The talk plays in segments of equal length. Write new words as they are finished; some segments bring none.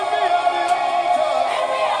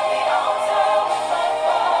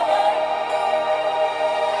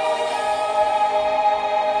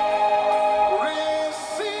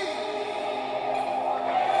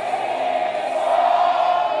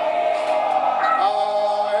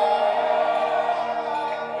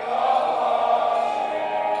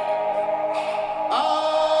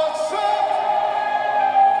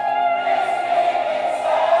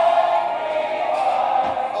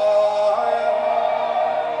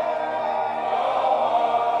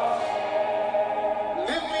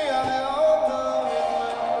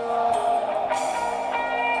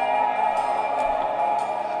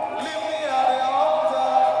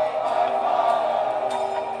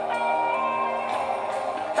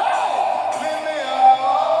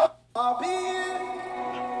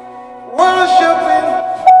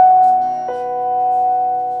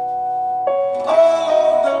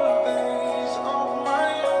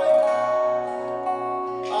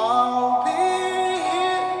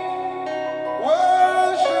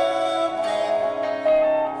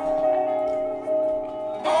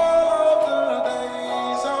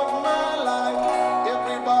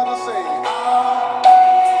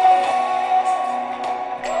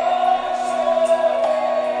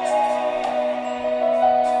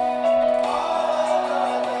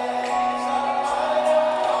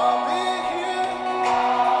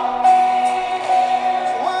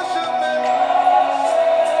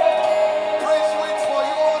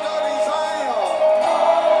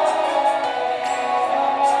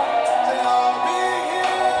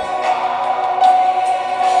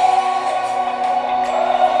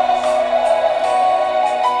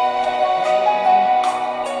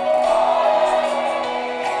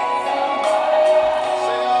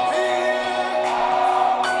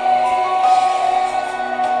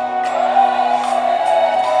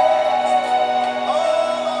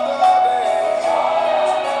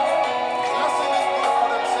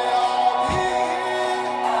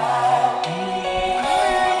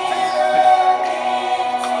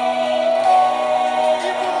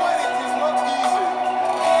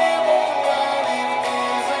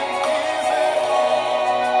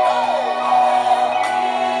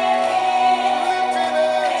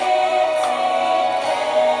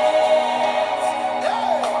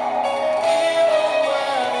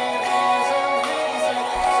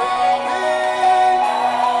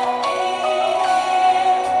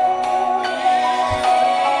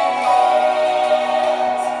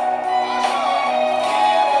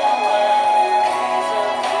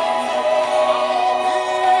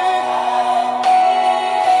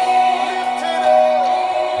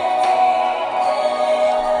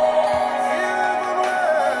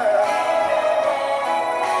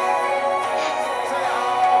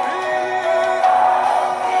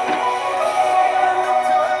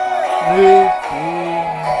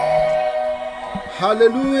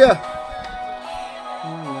Hallelujah.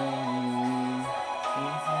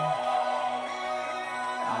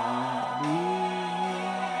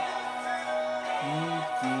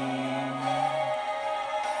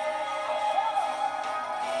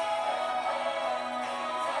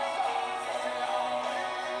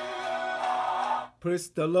 Praise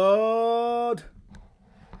the Lord.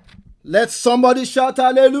 Let somebody shout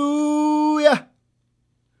hallelujah.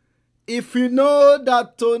 If you know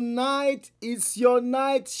that tonight is your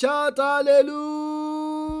night, shout hallelujah.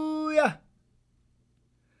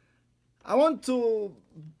 I want to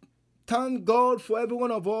thank God for every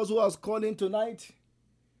one of us who has called in tonight.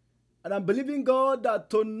 And I'm believing God that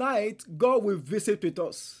tonight God will visit with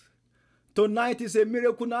us. Tonight is a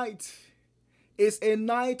miracle night. It's a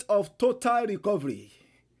night of total recovery.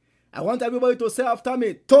 I want everybody to say after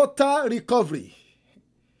me, total recovery.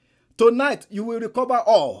 Tonight, you will recover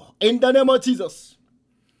all in the name of Jesus.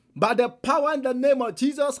 By the power in the name of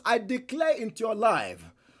Jesus, I declare into your life,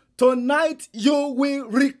 tonight you will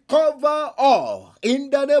recover all in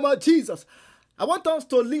the name of Jesus. I want us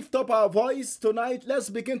to lift up our voice tonight. Let's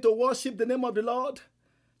begin to worship the name of the Lord.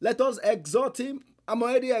 Let us exalt him. I'm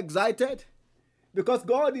already excited because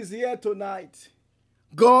God is here tonight.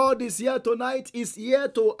 God is here tonight. He's here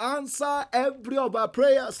to answer every of our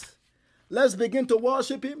prayers. Let's begin to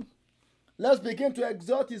worship him. Let's begin to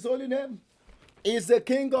exalt his holy name. He's the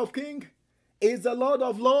King of kings. He's the Lord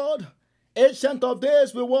of lords. Ancient of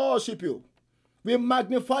days, we worship you. We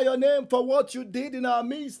magnify your name for what you did in our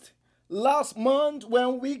midst last month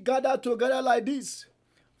when we gathered together like this.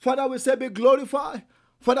 Father, we say be glorified.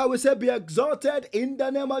 Father, we say be exalted in the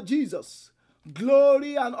name of Jesus.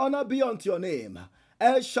 Glory and honor be unto your name.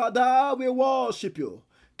 El Shaddai, we worship you.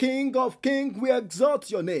 King of kings, we exalt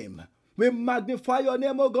your name. We magnify your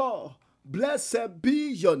name, O God. Blessed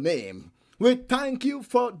be your name. We thank you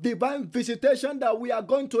for divine visitation that we are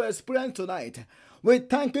going to experience tonight. We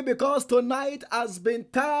thank you because tonight has been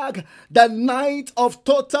tagged the night of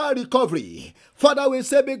total recovery. Father, we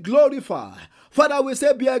say be glorified. Father, we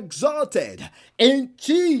say be exalted. In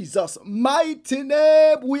Jesus' mighty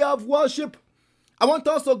name we have worship. I want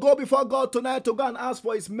us to go before God tonight to go and ask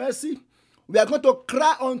for his mercy. We are going to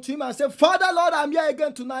cry unto him and say, Father, Lord, I'm here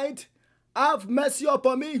again tonight. Have mercy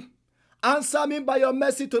upon me. Answer me by your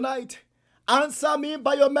mercy tonight. Answer me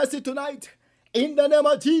by your mercy tonight. In the name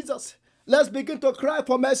of Jesus, let's begin to cry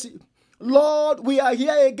for mercy. Lord, we are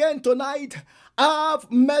here again tonight.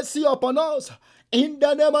 Have mercy upon us. In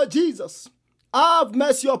the name of Jesus, have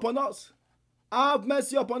mercy upon us. Have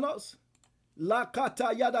mercy upon us.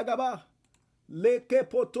 Lakata yadagaba. Leke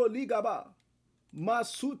poto ligaba.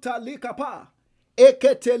 Masuta likapa.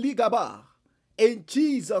 Ekete ligaba. In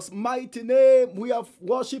Jesus' mighty name we have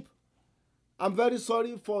worship. I'm very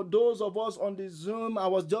sorry for those of us on the Zoom. I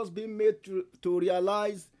was just being made to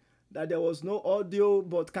realize that there was no audio.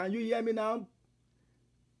 But can you hear me now?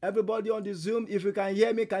 Everybody on the Zoom, if you can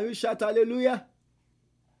hear me, can you shout hallelujah?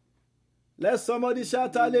 Let somebody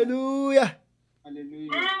shout hallelujah.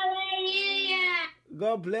 Hallelujah. Hallelujah.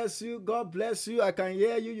 God bless you. God bless you. I can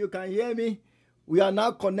hear you. You can hear me. We are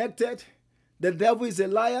now connected. The devil is a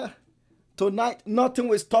liar. Tonight, nothing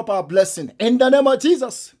will stop our blessing. In the name of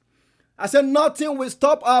Jesus. I said nothing will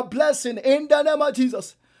stop our blessing. In the name of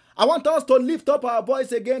Jesus. I want us to lift up our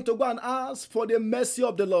voice again to go and ask for the mercy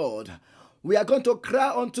of the Lord. We are going to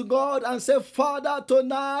cry unto God and say, Father,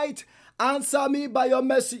 tonight, answer me by your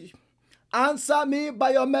mercy. Answer me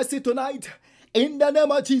by your mercy tonight. In the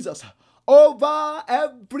name of Jesus. Over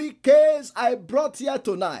every case I brought here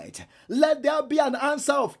tonight, let there be an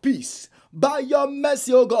answer of peace by your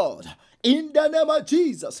mercy, O God. In the name of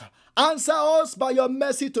Jesus, answer us by your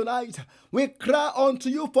mercy tonight. We cry unto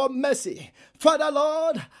you for mercy. Father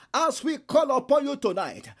Lord, as we call upon you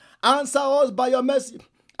tonight, answer us by your mercy.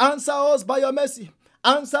 Answer us by your mercy.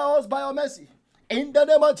 Answer us by your mercy. In the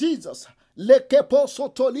name of Jesus.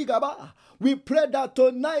 We pray that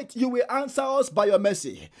tonight you will answer us by your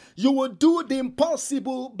mercy. You will do the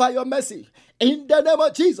impossible by your mercy. In the name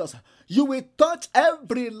of Jesus, you will touch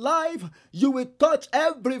every life. You will touch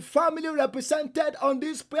every family represented on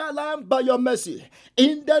this prayer line by your mercy.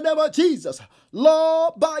 In the name of Jesus,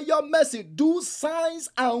 Lord, by your mercy, do signs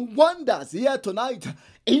and wonders here tonight.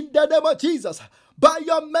 In the name of Jesus, by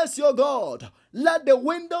your mercy, O God, let the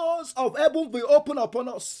windows of heaven be open upon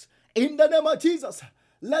us. In the name of Jesus,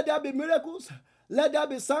 let there be miracles. Let there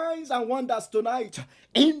be signs and wonders tonight.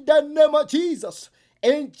 In the name of Jesus.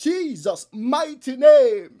 In Jesus' mighty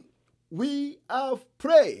name, we have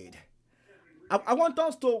prayed. I want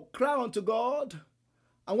us to cry unto God.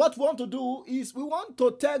 And what we want to do is we want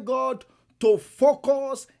to tell God to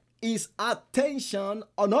focus his attention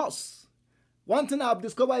on us. One thing I've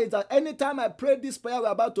discovered is that anytime I pray this prayer we're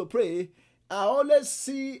about to pray, I always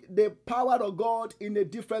see the power of God in a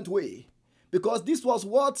different way. Because this was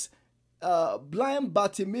what blind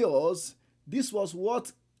Bartimaeus, this was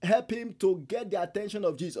what helped him to get the attention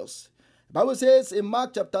of Jesus. The Bible says in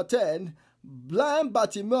Mark chapter 10, blind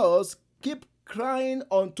Bartimaeus kept crying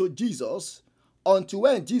unto Jesus until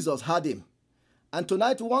when Jesus had him. And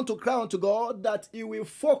tonight we want to cry unto God that he will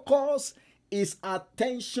focus his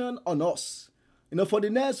attention on us. For the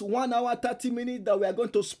next 1 hour, 30 minutes that we are going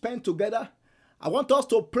to spend together, I want us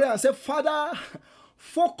to pray and say, Father,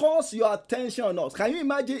 focus your attention on us. Can you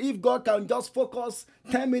imagine if God can just focus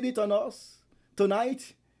 10 minutes on us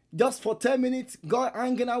tonight? Just for 10 minutes, God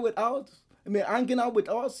hanging out with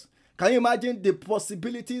us. Can you imagine the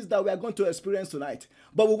possibilities that we are going to experience tonight?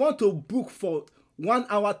 But we want to book for 1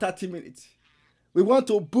 hour, 30 minutes. We want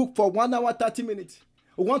to book for 1 hour, 30 minutes.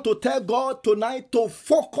 We want to tell God tonight to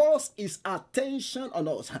focus his attention on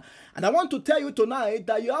us. And I want to tell you tonight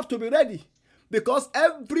that you have to be ready. Because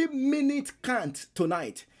every minute counts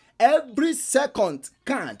tonight. Every second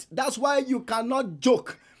counts. That's why you cannot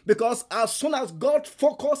joke. Because as soon as God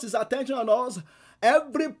focuses his attention on us,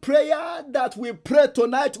 every prayer that we pray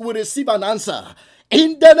tonight will receive an answer.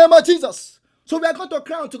 In the name of Jesus. So we are going to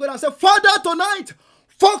cry unto God and say, Father, tonight,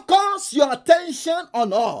 focus your attention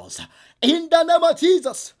on us. In the name of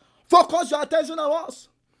Jesus. Focus your attention on us.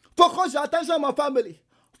 Focus your attention on my family.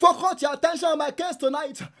 Focus your attention on my case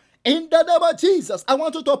tonight. In the name of Jesus, I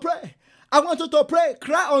want you to pray. I want you to pray.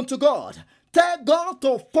 Cry unto God. Tell God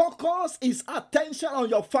to focus his attention on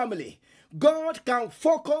your family. God can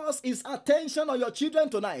focus his attention on your children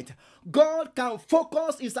tonight. God can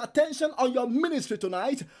focus his attention on your ministry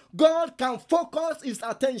tonight. God can focus his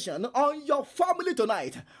attention on your family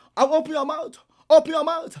tonight. I'll open your mouth. Open your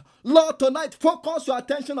mouth. Lord, tonight, focus your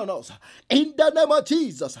attention on us. In the name of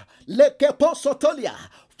Jesus.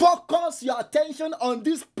 Focus your attention on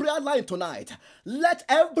this prayer line tonight. Let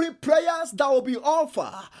every prayers that will be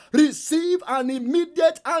offered receive an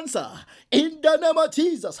immediate answer. In the name of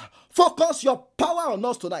Jesus. Focus your power on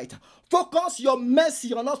us tonight. Focus your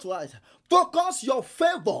mercy on us tonight. Focus your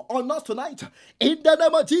favor on us tonight. In the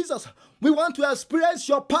name of Jesus. We want to experience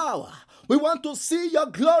your power. We want to see your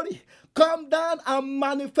glory. Come down and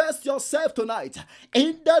manifest yourself tonight.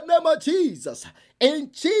 In the name of Jesus.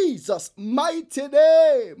 In Jesus' mighty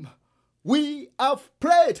name, we have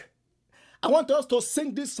prayed. I want us to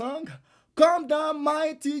sing this song. Come down,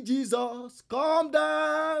 mighty Jesus. Come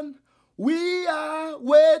down. We are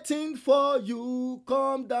waiting for you.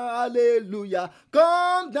 Come down, hallelujah.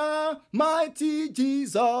 Come down, mighty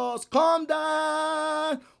Jesus. Come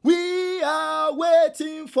down. We are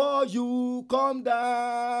waiting for you. Come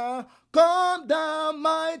down. Come down,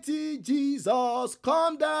 mighty Jesus.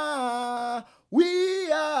 Come down.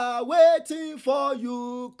 We are waiting for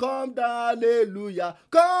you. Come down, hallelujah.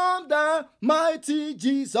 Come down, mighty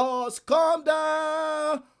Jesus. Come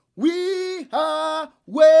down. We are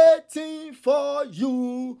waiting for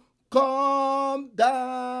you. Come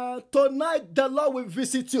down. Tonight, the Lord will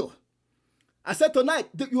visit you. I said tonight,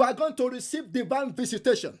 you are going to receive divine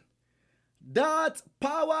visitation. That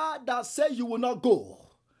power that says you will not go.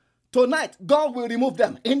 Tonight, God will remove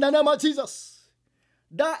them in the name of Jesus.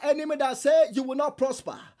 That enemy that says you will not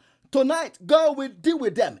prosper. Tonight, God will deal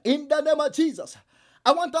with them in the name of Jesus.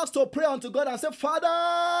 I want us to pray unto God and say,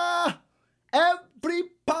 Father, every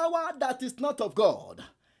power that is not of God,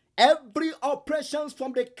 every oppressions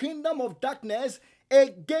from the kingdom of darkness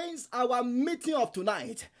against our meeting of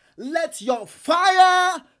tonight, let your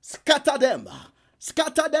fire scatter them.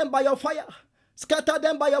 Scatter them by your fire. Scatter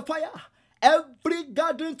them by your fire. Every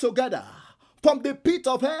gathering together from the pit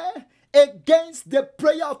of hell against the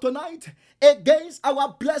prayer of tonight, against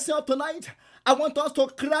our blessing of tonight, I want us to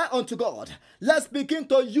cry unto God. Let's begin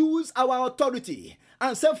to use our authority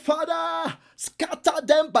and say, Father, scatter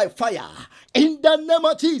them by fire. In the name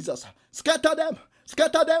of Jesus, scatter them,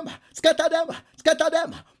 scatter them, scatter them, scatter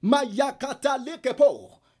them. Mayakata lekepo,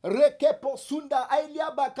 rekepo sunda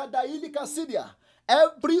ailia bakada ilika sidia.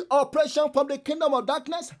 Every oppression from the kingdom of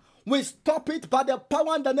darkness, we stop it by the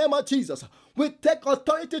power in the name of Jesus. We take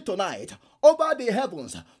authority tonight over the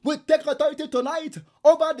heavens. We take authority tonight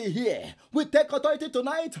over the air. We take authority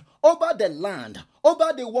tonight over the land,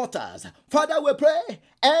 over the waters. Father, we pray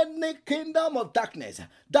any kingdom of darkness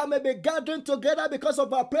that may be gathering together because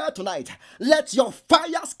of our prayer tonight, let your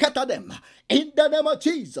fire scatter them in the name of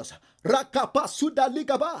Jesus. Rakapa Suda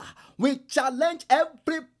Ligaba. We challenge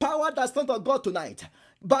every power that's not of God tonight.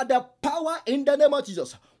 By the power in the name of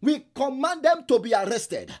Jesus, we command them to be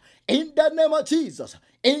arrested. In the name of Jesus,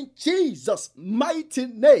 in Jesus' mighty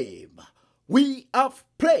name, we have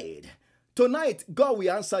prayed. Tonight, God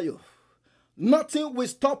will answer you. Nothing will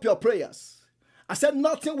stop your prayers. I said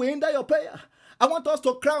nothing will hinder your prayer. I want us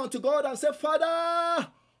to cry unto God and say, Father,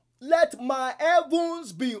 let my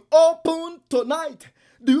heavens be open tonight.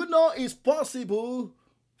 Do you know it's possible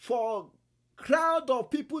for a crowd of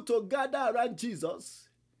people to gather around Jesus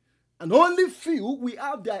and only few will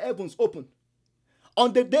have their heavens open?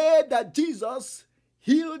 On the day that Jesus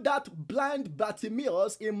healed that blind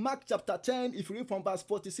Bartimaeus in Mark chapter 10, if you read from verse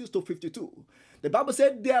 46 to 52, the Bible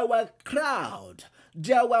said there were crowd,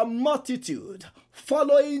 there were multitude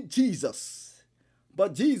following Jesus.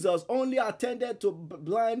 But Jesus only attended to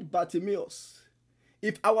blind Bartimaeus.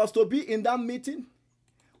 If I was to be in that meeting,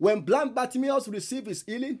 when blind Bartimaeus received his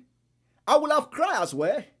healing, I would have cried as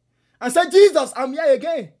well and said, Jesus, I'm here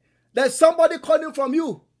again. There's somebody calling from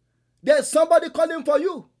you. There's somebody calling for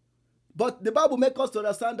you. But the Bible makes us to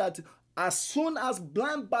understand that as soon as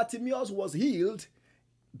blind Bartimaeus was healed,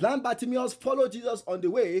 blind Bartimaeus followed Jesus on the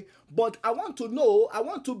way. But I want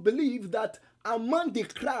to believe that among the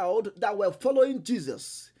crowd that were following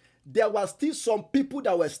Jesus, there were still some people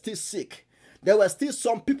that were still sick. There were still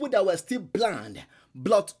some people that were still blind.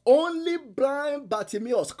 But only blind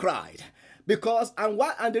Bartimaeus cried.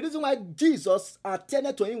 And the reason why Jesus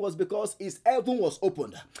attended to him was because his heaven was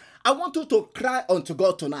opened. I want you to cry unto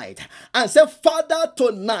God tonight and say, Father,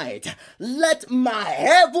 tonight, let my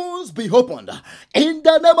heavens be opened. In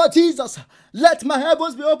the name of Jesus, let my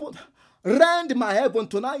heavens be opened. Rend my heaven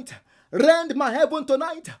tonight. Rend my heaven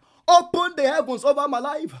tonight. Open the heavens over my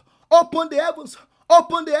life. Open the heavens.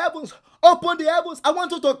 Open the heavens. Open the heavens. I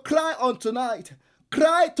want you to cry on tonight.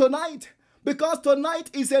 Cry tonight. Because tonight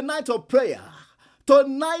is a night of prayer.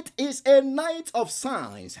 Tonight is a night of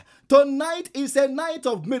signs. Tonight is a night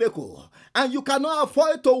of miracle. And you cannot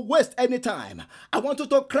afford to waste any time. I want you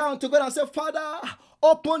to cry unto God and say, Father,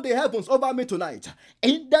 open the heavens over me tonight.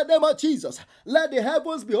 In the name of Jesus, let the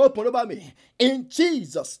heavens be open over me. In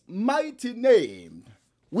Jesus' mighty name,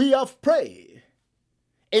 we have prayed.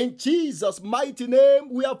 In Jesus' mighty name,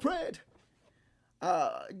 we have prayed.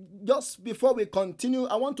 Just before we continue,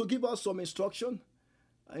 I want to give us some instruction.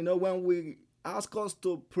 When we ask us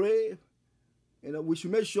to pray, we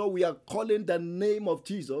should make sure we are calling the name of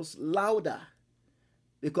Jesus louder,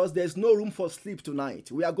 because there's no room for sleep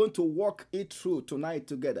tonight. We are going to walk it through tonight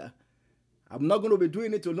together. I'm not going to be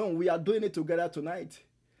doing it alone. We are doing it together tonight.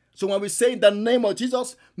 So when we say in the name of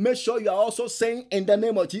Jesus, make sure you are also saying in the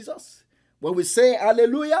name of Jesus. When we say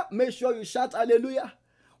hallelujah, make sure you shout hallelujah.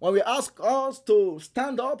 When we ask us to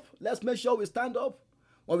stand up, let's make sure we stand up.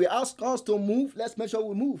 When we ask us to move, let's make sure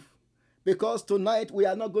we move. Because tonight we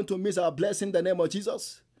are not going to miss our blessing in the name of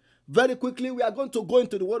Jesus. Very quickly, we are going to go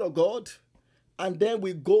into the Word of God, and then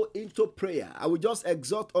we go into prayer. I will just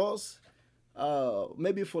exhort us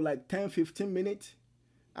maybe for like 10, 15 minutes.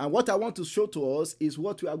 And what I want to show to us is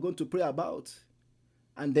what we are going to pray about.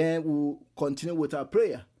 And then we'll continue with our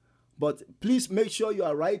prayer. But please make sure you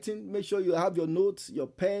are writing. Make sure you have your notes, your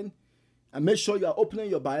pen, and make sure you are opening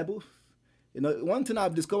your Bible. One thing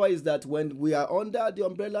I've discovered is that when we are under the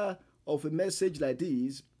umbrella of a message like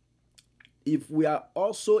this, if we are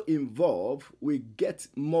also involved, we get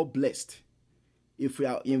more blessed. If we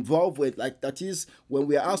are involved with, that is, when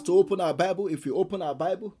we are asked to open our Bible, if we open our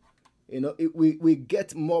Bible, we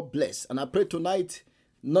get more blessed. And I pray tonight,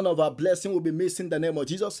 none of our blessing will be missing in the name of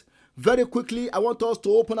Jesus. Very quickly, I want us to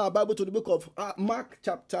open our Bible to the book of Mark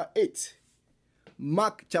chapter 8.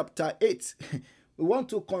 Mark chapter 8. We want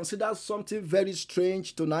to consider something very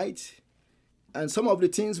strange tonight. And some of the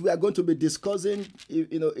things we are going to be discussing,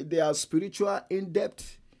 they are spiritual,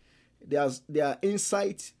 in-depth. They are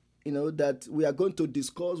insight, that we are going to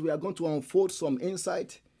discuss. We are going to unfold some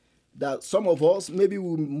insight that some of us, maybe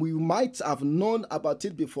we might have known about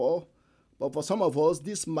it before. But for some of us,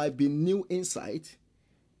 this might be new insight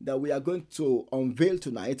that we are going to unveil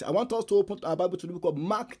tonight. I want us to open our Bible to the book of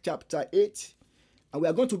Mark chapter 8. And we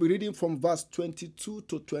are going to be reading from verse 22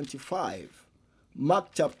 to 25. Mark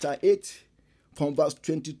chapter 8, from verse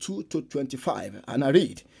 22 to 25. And I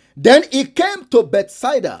read, Then he came to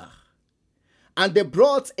Bethsaida, and they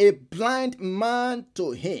brought a blind man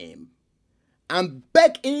to him, and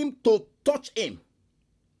begged him to touch him.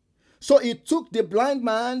 So he took the blind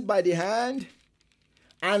man by the hand,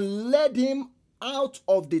 and led him out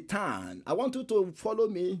of the town. I want you to follow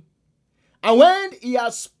me. And when he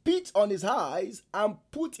had spit on his eyes and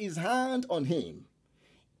put his hand on him,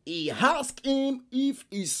 he asked him if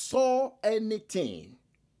he saw anything.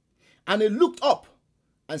 And he looked up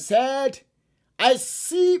and said, I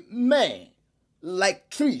see men like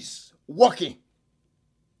trees walking.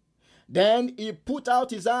 Then he put out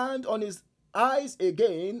his hand on his eyes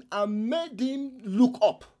again and made him look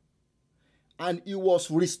up. and he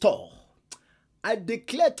was restored. I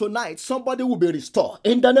declare tonight somebody will be restored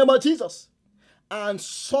in the name of Jesus and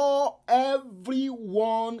saw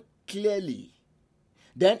everyone clearly.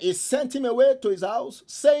 Then he sent him away to his house,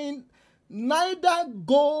 saying, neither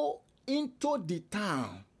go into the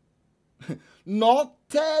town, nor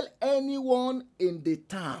tell anyone in the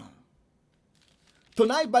town.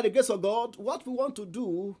 Tonight, by the grace of God, what we want to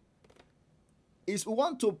do is we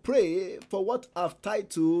want to pray for what I've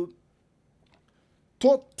titled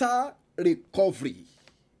total recovery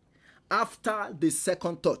after the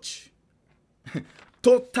second touch.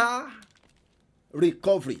 Total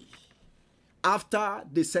recovery after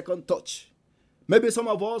the second touch. Maybe some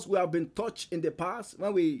of us, we have been touched in the past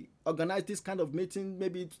when we organize this kind of meeting,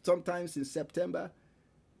 maybe sometimes in September.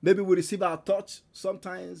 Maybe we receive our touch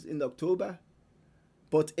sometimes in October.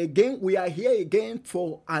 But again, we are here again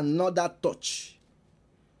for another touch.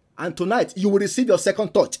 And tonight, you will receive your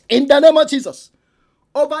second touch in the name of Jesus.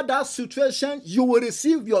 Over that situation, you will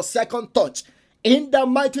receive your second touch in the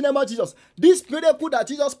mighty name of Jesus. This miracle that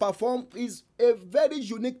Jesus performed is a very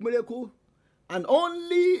unique miracle, and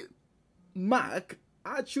only Mark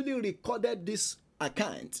actually recorded this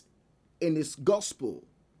account in his gospel.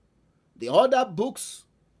 The other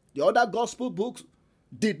gospel books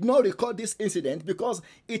did not record this incident because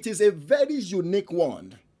it is a very unique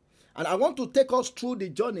one. And I want to take us through the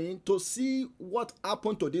journey to see what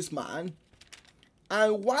happened to this man.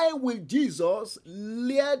 And why will Jesus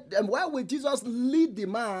lead the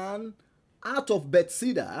man out of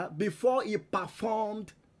Bethsaida before he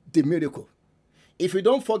performed the miracle? If you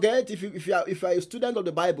don't forget, if you are a student of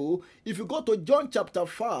the Bible, if you go to John chapter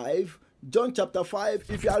 5,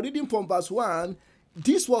 if you are reading from verse 1,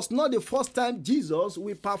 this was not the first time Jesus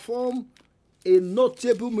will perform a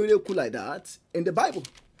notable miracle like that in the Bible.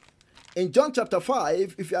 In John chapter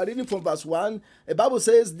 5, if you are reading from verse 1, the Bible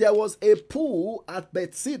says there was a pool at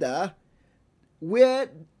Bethsaida where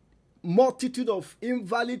multitude of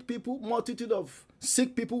invalid people, multitude of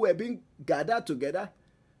sick people were being gathered together.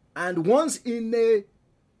 And once in a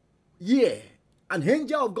year, an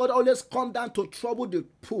angel of God always come down to trouble the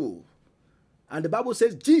pool. And the Bible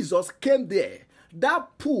says Jesus came there.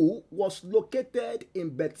 That pool was located in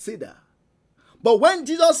Bethsaida. But when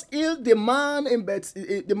Jesus healed the man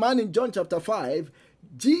in John chapter 5,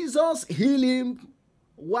 Jesus healed him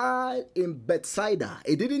while in Bethsaida.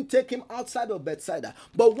 He didn't take him outside of Bethsaida.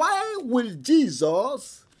 But why will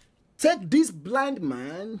Jesus take this blind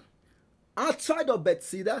man outside of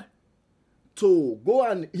Bethsaida to go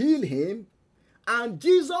and heal him? And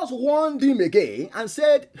Jesus warned him again and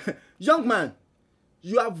said, young man,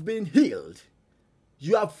 you have been healed.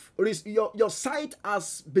 Your sight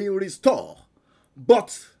has been restored.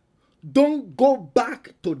 But don't go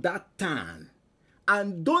back to that town.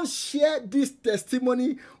 And don't share this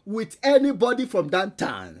testimony with anybody from that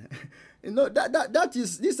town.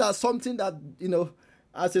 These are something that,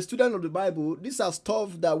 as a student of the Bible, these are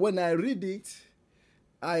stuff that when I read it,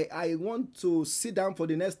 I want to sit down for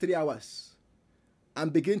the next 3 hours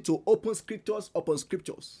and begin to open scriptures upon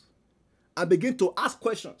scriptures and begin to ask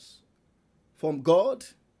questions from God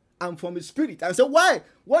and from His Spirit and say, why?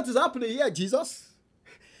 What is happening here, Jesus?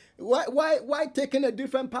 Why taking a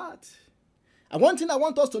different path? And one thing I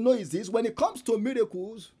want us to know is this: when it comes to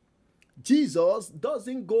miracles, Jesus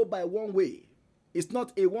doesn't go by one way. It's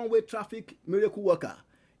not a one-way traffic miracle worker.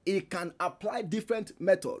 He can apply different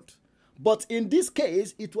methods. But in this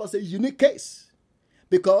case, it was a unique case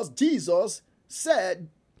because Jesus said,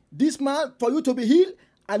 this man, for you to be healed,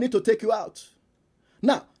 I need to take you out.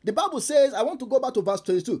 Now, the Bible says, I want to go back to verse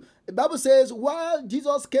 22. The Bible says, while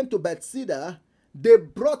Jesus came to Bethsaida, they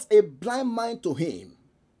brought a blind man to him.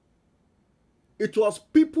 It was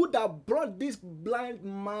people that brought this blind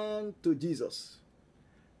man to Jesus.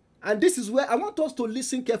 And this is where I want us to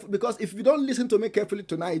listen carefully, because if you don't listen to me carefully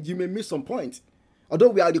tonight, you may miss some point. Although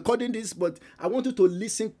we are recording this, but I want you to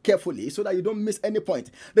listen carefully so that you don't miss any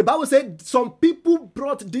point. The Bible said some people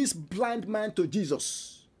brought this blind man to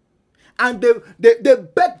Jesus. And they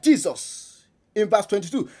begged Jesus in verse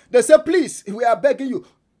 22. They said, please, we are begging you,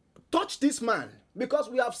 touch this man. Because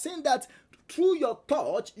we have seen that through your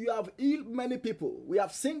touch, you have healed many people. We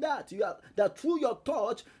have seen that. That through your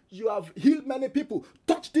touch, you have healed many people.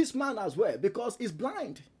 Touch this man as well, because he's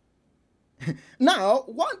blind. Now,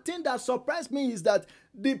 one thing that surprised me is that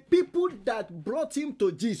the people that brought him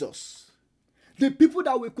to Jesus, the people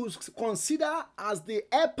that we could consider as the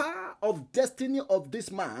helper of destiny of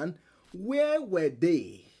this man, where were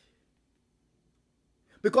they?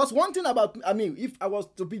 Because one thing about, if I was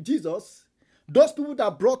to be Jesus, those people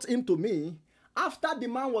that brought him to me, after the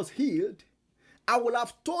man was healed, I would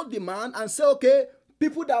have told the man and say, okay,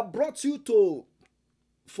 people that brought you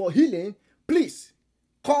for healing, please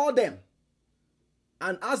call them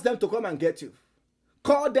and ask them to come and get you.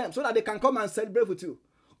 Call them so that they can come and celebrate with you.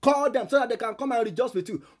 Call them so that they can come and rejoice with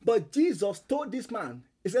you. But Jesus told this man,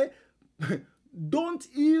 he said, don't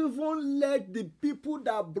even let the people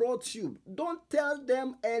that brought you, don't tell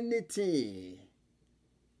them anything.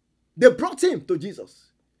 They brought him to Jesus.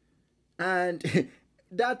 And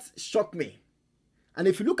that shocked me. And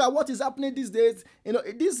if you look at what is happening these days,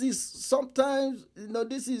 this is sometimes,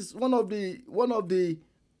 this is one of the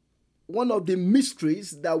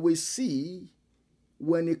mysteries that we see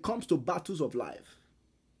when it comes to battles of life.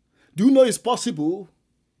 Do you know it's possible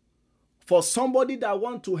for somebody that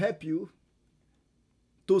wants to help you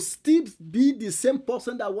to still be the same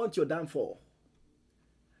person that wants your downfall?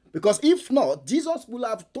 Because if not, Jesus will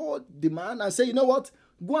have told the man and say, you know what,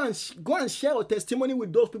 go and share your testimony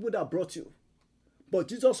with those people that brought you. But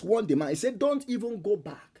Jesus warned the man. He said, don't even go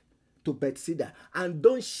back to Bethsaida and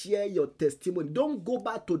don't share your testimony. Don't go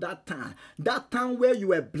back to that town where you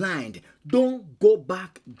were blind. Don't go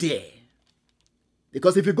back there.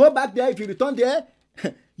 Because if you go back there, if you return there,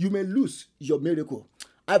 you may lose your miracle.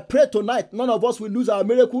 I pray tonight, none of us will lose our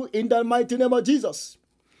miracle in the mighty name of Jesus.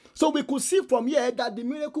 So we could see from here that the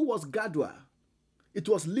miracle was gradual. It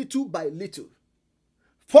was little by little.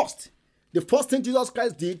 The first thing Jesus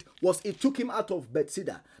Christ did was he took him out of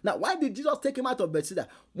Bethsaida. Now, why did Jesus take him out of Bethsaida?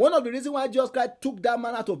 One of the reasons why Jesus Christ took that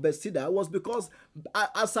man out of Bethsaida was because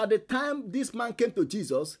as at the time this man came to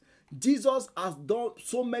Jesus, Jesus has done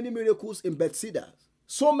so many miracles in Bethsaida.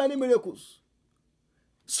 So many miracles.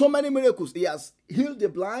 So many miracles. He has healed the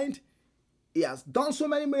blind. He has done so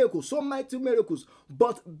many miracles, so mighty miracles.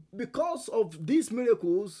 But because of these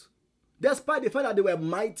miracles, despite the fact that they were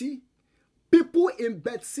mighty, people in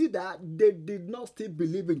Bethsaida, they did not still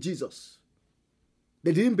believe in Jesus.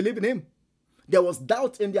 They didn't believe in him. There was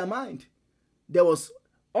doubt in their mind. There was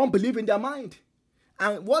unbelief in their mind.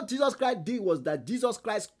 And what Jesus Christ did was that Jesus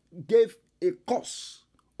Christ gave a curse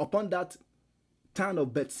upon that town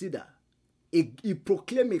of Bethsaida. He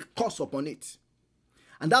proclaimed a curse upon it.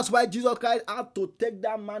 And that's why Jesus Christ had to take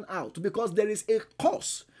that man out, because there is a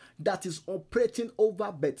curse that is operating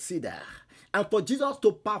over Bethsaida. And for Jesus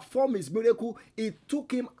to perform his miracle, he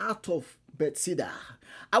took him out of Bethsaida.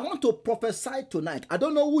 I want to prophesy tonight. I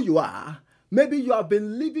don't know who you are. Maybe you have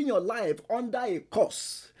been living your life under a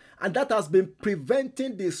curse, and that has been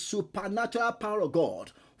preventing the supernatural power of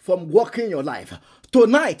God from working your life.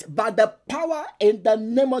 Tonight, by the power in the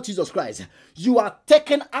name of Jesus Christ, you are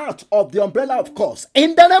taken out of the umbrella of curse.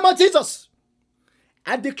 In the name of Jesus,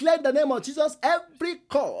 I declare in the name of Jesus, every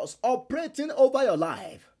curse operating over your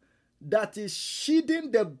life that is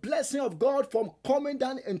shielding the blessing of God from coming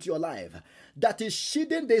down into your life, that is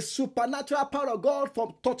shielding the supernatural power of God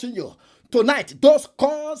from touching you, tonight, those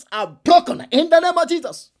curses are broken in the name of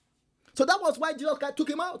Jesus. So that was why Jesus Christ took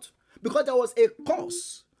him out, because there was a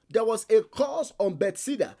curse. There was a curse on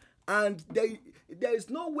Bethsaida, and there is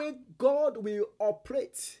no way God will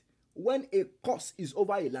operate when a curse is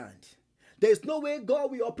over a land. There is no way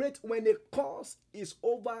God will operate when a curse is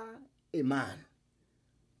over a man.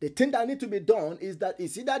 The thing that needs to be done is that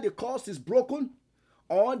it's either the curse is broken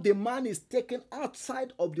or the man is taken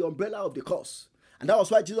outside of the umbrella of the curse. And that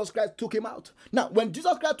was why Jesus Christ took him out. Now, when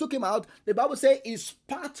Jesus Christ took him out, the Bible says he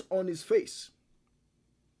spat on his face.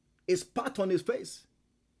 He spat on his face.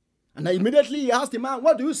 And immediately he asked the man,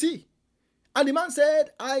 what do you see? And the man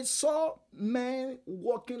said, I saw men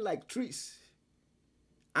walking like trees.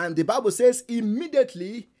 And the Bible says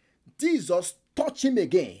immediately Jesus touched him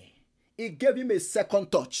again. He gave him a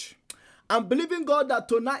second touch. I'm believing God that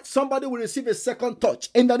tonight somebody will receive a second touch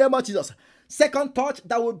in the name of Jesus. Second touch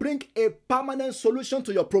that will bring a permanent solution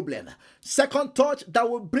to your problem. Second touch that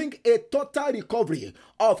will bring a total recovery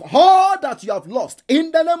of all that you have lost in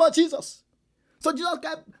the name of Jesus. So Jesus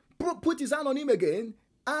put his hand on him again,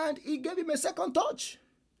 and he gave him a second touch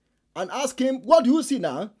and asked him, what do you see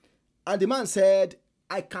now? And the man said,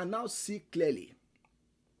 I can now see clearly.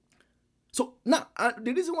 So now,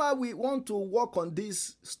 the reason why we want to work on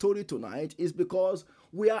this story tonight is because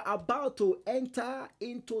we are about to enter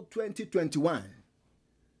into 2021.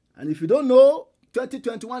 And if you don't know,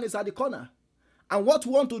 2021 is at the corner. And what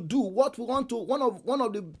we want to do, one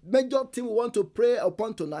of the major things we want to pray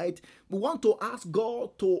upon tonight, we want to ask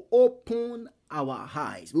God to open our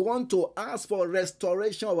eyes. We want to ask for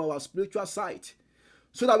restoration of our spiritual sight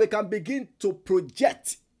so that we can begin to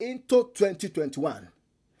project into 2021.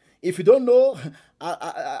 If you don't know,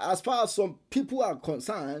 as far as some people are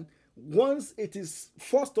concerned, once it is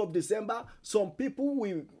 1st of December, some people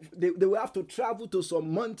will have to travel to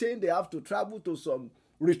some mountain, they have to travel to some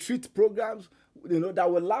retreat programs.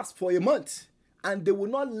 that will last for a month, and they will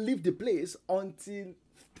not leave the place until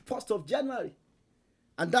 1st of January.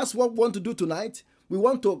 And that's what we want to do tonight. We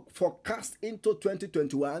want to forecast into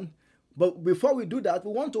 2021. But before we do that,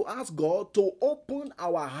 we want to ask God to open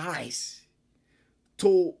our eyes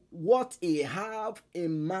to what He have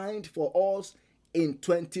in mind for us in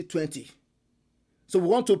 2020. So we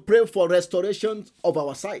want to pray for restoration of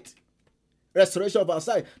our sight. Restoration of our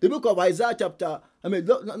sight. The book of Isaiah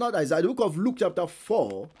not Isaiah, the book of Luke chapter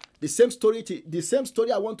 4, the same story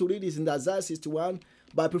I want to read is in Isaiah 61,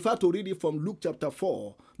 but I prefer to read it from Luke chapter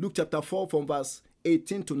 4. Luke chapter 4 from verse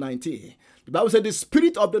 18 to 19. The Bible said, the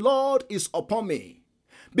Spirit of the Lord is upon me,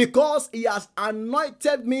 because He has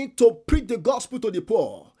anointed me to preach the gospel to the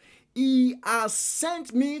poor. He has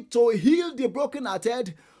sent me to heal the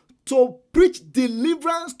brokenhearted, to preach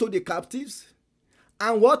deliverance to the captives,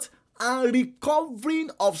 and what? And recovering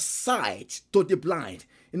of sight to the blind.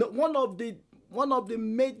 One of the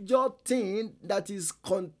major things that is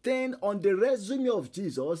contained on the resume of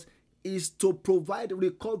Jesus is to provide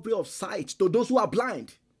recovery of sight to those who are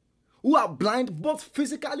blind both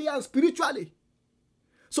physically and spiritually.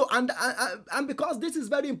 So, and because this is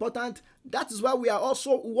very important, that is why we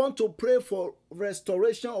want to pray for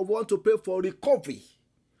restoration, or want to pray for recovery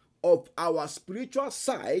of our spiritual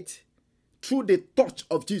sight through the touch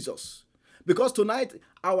of Jesus. Because tonight,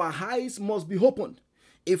 our eyes must be opened.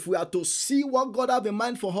 If we are to see what God has in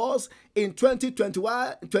mind for us in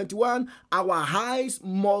 2021, our eyes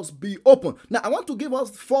must be open. Now, I want to give us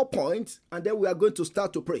 4 points, and then we are going to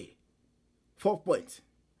start to pray. 4 points.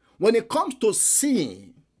 When it comes to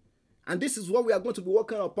seeing, and this is what we are going to be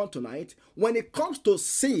working upon tonight, when it comes to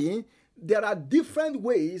seeing, there are different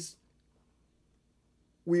ways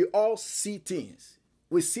we all see things.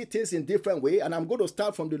 We see things in different ways, and I'm going to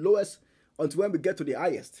start from the lowest until when we get to the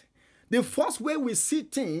highest. The first way we see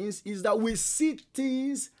things is that we see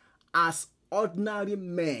things as ordinary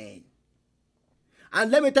men.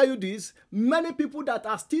 And let me tell you this, many people that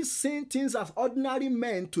are still seeing things as ordinary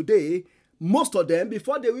men today, most of them,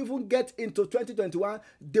 before they even get into 2021,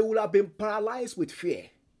 they will have been paralyzed with fear.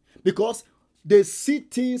 Because they see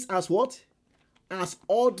things as what? As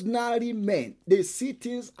ordinary men. They see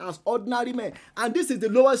things as ordinary men. And this is the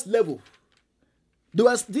lowest level.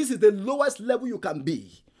 This is the lowest level you can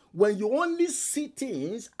be. When you only see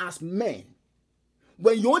things as men.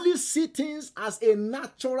 When you only see things as a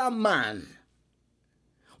natural man.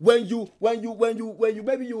 When you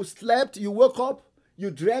maybe you slept, you woke up,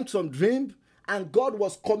 you dreamt some dream, and God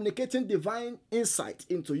was communicating divine insight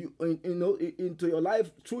into you, into your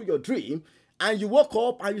life through your dream, and you woke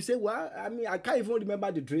up and you say, well, I can't even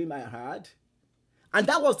remember the dream I had. And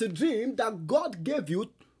that was the dream that God gave you,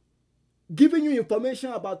 giving you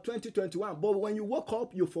information about 2021. But when you woke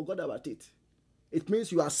up, you forgot about it. It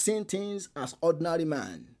means you are seeing things as ordinary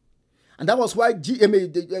man. And that was why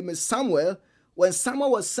Samuel, when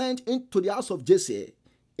Samuel was sent into the house of Jesse,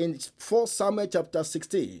 in 1 Samuel chapter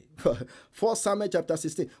 16, 1 Samuel chapter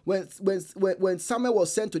 16, when Samuel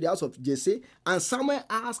was sent to the house of Jesse, and Samuel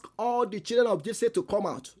asked all the children of Jesse to come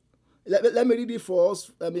out. Let me read it for us,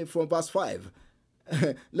 from verse 5.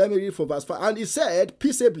 Let me read from verse 5. And he said,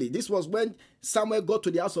 peaceably, this was when Samuel got to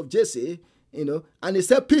the house of Jesse, and he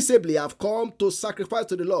said, peaceably, I've come to sacrifice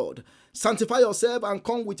to the Lord. Sanctify yourself and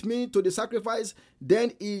come with me to the sacrifice.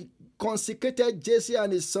 Then he consecrated Jesse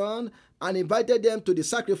and his son and invited them to the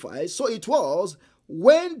sacrifice. So it was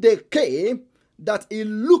when they came that he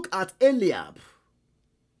looked at Eliab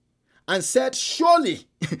and said, surely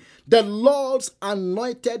the Lord's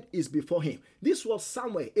anointed is before him. This was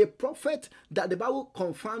Samuel, a prophet that the Bible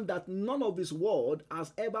confirmed that none of his word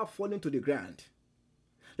has ever fallen to the ground.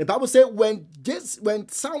 The Bible said when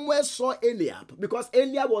Samuel saw Eliab, because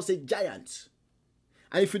Eliab was a giant.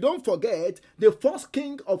 And if you don't forget, the first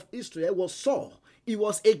king of Israel was Saul. He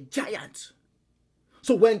was a giant.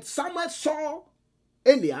 So when Samuel saw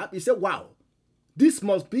Eliab, he said, wow, this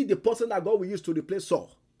must be the person that God will use to replace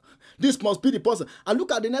Saul. This must be the person. And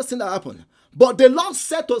look at the next thing that happened. But the Lord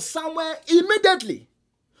said to Samuel immediately,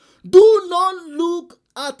 do not look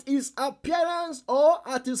at his appearance or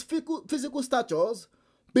at his physical statures,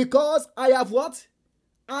 because I have what?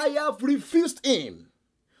 I have refused him.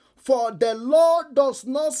 For the Lord does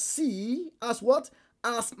not see as what?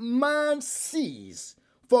 As man sees.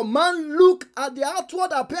 For man look at the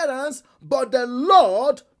outward appearance, but the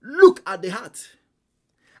Lord look at the heart.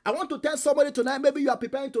 I want to tell somebody tonight, maybe you are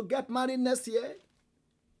preparing to get married next year.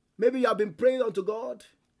 Maybe you have been praying unto God.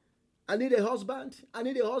 I need a husband. I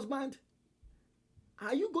need a husband.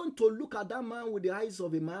 Are you going to look at that man with the eyes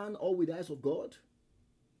of a man or with the eyes of God?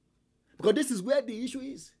 Because this is where the issue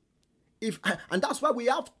is. And that's why we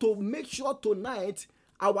have to make sure tonight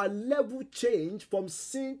our level change from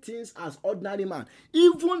seeing things as ordinary man.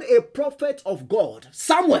 Even a prophet of God,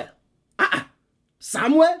 Samuel, a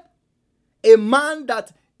man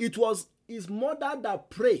that it was his mother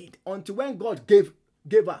that prayed until when God gave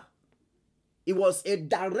her. It was a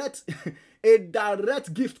direct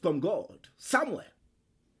gift from God, Samuel.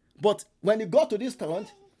 But when he got to this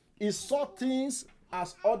point, he saw things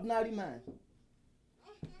as ordinary man.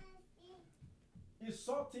 He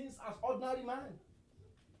saw things as ordinary man.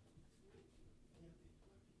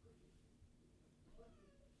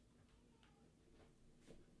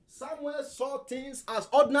 Samuel saw things as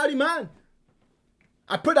ordinary man.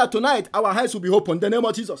 I pray that tonight our eyes will be opened in the name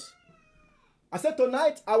of Jesus. I said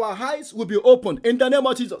tonight our eyes will be opened in the name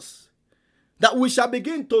of Jesus. That we shall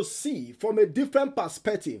begin to see from a different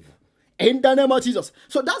perspective in the name of Jesus.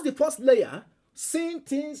 So that's the first layer. Seeing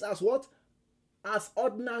things as what? As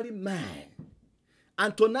ordinary man.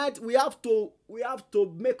 And tonight we have to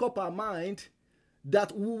make up our mind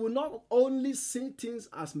that we will not only see things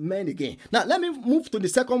as men again. Now let me move to the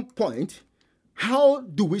second point. How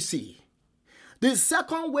do we see? The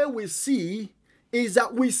second way we see is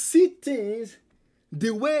that we see things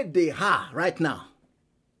the way they are right now.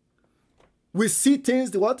 We see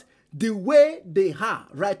things the way they are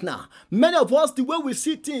right now. Many of us, the way we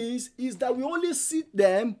see things is that we only see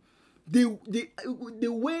them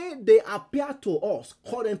the way they appear to us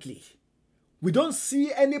currently. We don't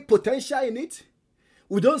see any potential in it.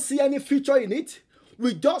 We don't see any future in it.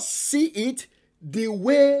 We just see it the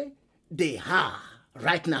way they are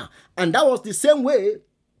right now. And that was the same way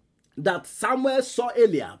that Samuel saw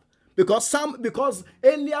Eliab. Because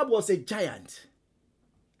Eliab was a giant.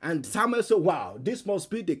 And Samuel said, wow, this must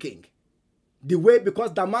be the king.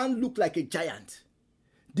 Because the man looked like a giant.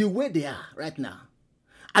 The way they are right now.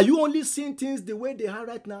 Are you only seeing things the way they are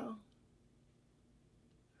right now?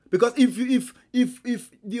 Because if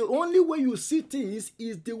the only way you see things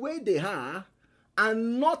is the way they are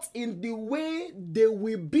and not in the way they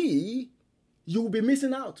will be, you will be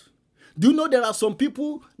missing out. Do you know there are some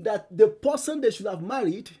people that the person they should have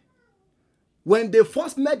married, when they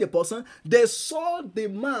first met the person, they saw the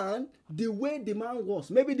man the way the man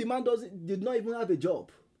was. Maybe the man did not even have a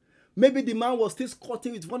job. Maybe the man was still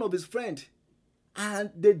squatting with one of his friends.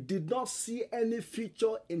 And they did not see any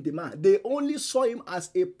future in the man. They only saw him as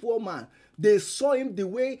a poor man. They saw him the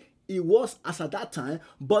way he was as at that time.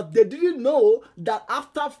 But they didn't know that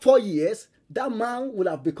after 4 years, that man would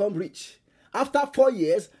have become rich. After 4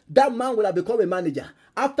 years, that man would have become a manager.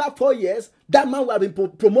 After 4 years, that man would have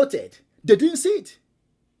been promoted. They didn't see it.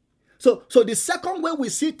 So the second way we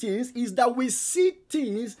see things is that we see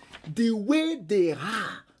things the way they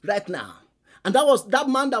are right now. And that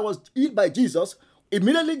man that was healed by Jesus,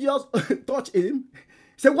 immediately just touched him.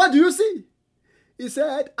 He said, what do you see? He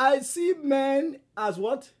said, I see men as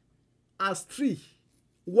what? As tree,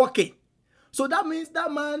 walking. So that means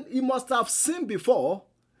that man, he must have seen before.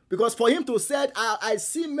 Because for him to say, I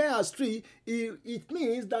see men as tree, it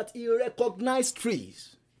means that he recognized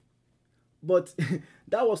trees. But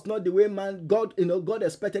that was not the way God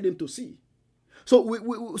expected him to see.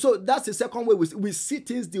 So so that's the second way we see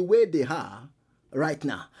things the way they are right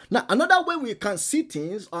now. Now, another way we can see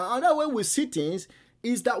things, or another way we see things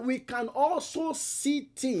is that we can also see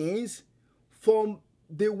things from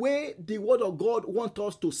the way the Word of God wants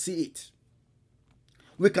us to see it.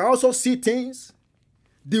 We can also see things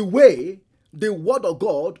the way the Word of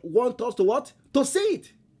God wants us to what? To see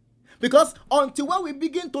it. Because until when we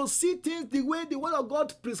begin to see things the way the Word of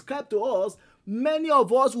God prescribed to us, many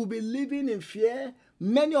of us will be living in fear.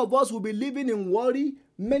 Many of us will be living in worry.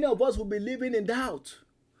 Many of us will be living in doubt.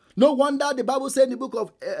 No wonder the Bible said in the book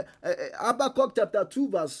of Habakkuk chapter 2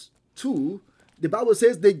 verse 2, the Bible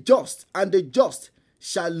says the just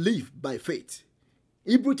shall live by faith.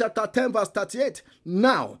 Hebrews chapter 10 verse 38,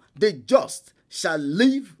 now the just shall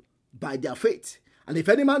live by their faith. And if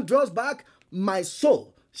any man draws back, my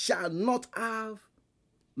soul shall not have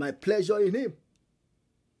my pleasure in him.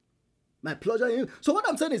 My pleasure in him. So what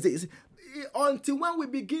I'm saying is this. Until when we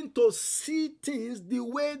begin to see things the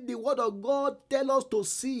way the Word of God tells us to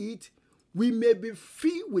see it, we may be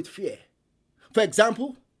filled with fear. For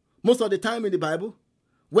example, most of the time in the Bible,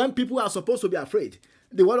 when people are supposed to be afraid,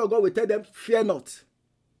 the Word of God will tell them, fear not.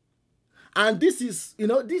 And this is,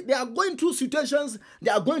 they are going through situations,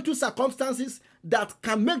 they are going through circumstances that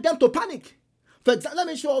can make them to panic. For example,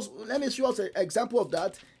 let me show us an example of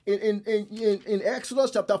that in Exodus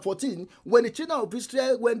chapter 14, when the children of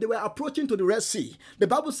Israel, when they were approaching to the Red Sea, the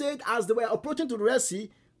Bible said as they were approaching to the Red Sea,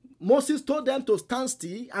 Moses told them to stand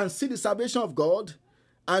still and see the salvation of God.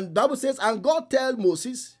 And the Bible says, and God told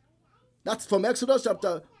Moses, That's from Exodus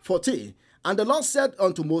chapter 14. And the Lord said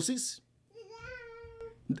unto Moses,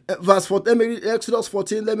 verse 14, let me read Exodus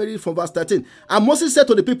 14, let me read from verse 13. And Moses said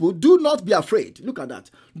to the people, do not be afraid. Look at that.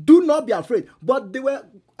 Do not be afraid. But they were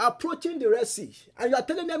approaching the Red Sea, and you are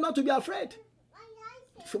telling them not to be afraid.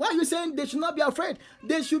 So why are you saying they should not be afraid?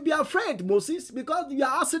 They should be afraid, Moses, because you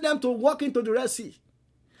are asking them to walk into the Red Sea.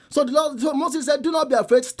 So Moses said, do not be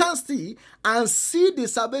afraid, stand still and see the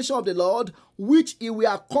salvation of the Lord, which he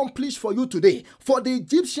will accomplish for you today. For the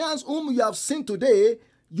Egyptians whom you have seen today,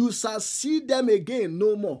 you shall see them again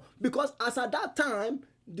no more. Because as at that time,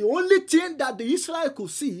 the only thing that the Israelites could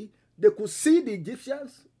see, they could see the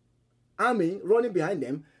Egyptians army running behind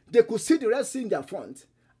them. They could see the Red Sea in their front.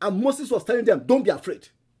 And Moses was telling them, don't be afraid.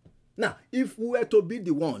 Now, if we were to be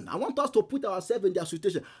the one, I want us to put ourselves in their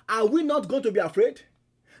situation. Are we not going to be afraid?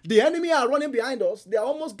 The enemy are running behind us. They are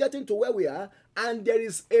almost getting to where we are. And there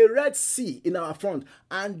is a Red Sea in our front.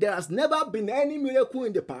 And there has never been any miracle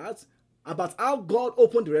in the past about how God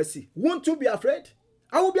opened the Red Sea. Won't you be afraid?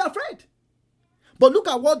 I will be afraid. But look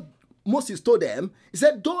at what Moses told them. He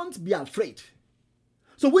said, don't be afraid.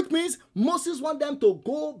 So which means Moses wants them to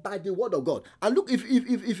go by the word of God. And look, if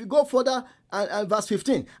you go further, and verse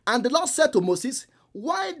 15. And the Lord said to Moses,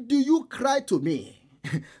 why do you cry to me?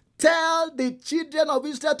 Tell the children of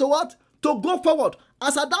Israel to what? To go forward.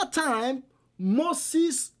 As at that time,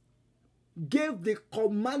 Moses gave the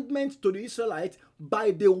commandment to the Israelites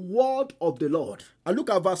by the word of the Lord. And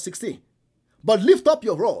look at verse 16. But lift up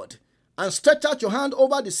your rod and stretch out your hand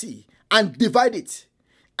over the sea and divide it.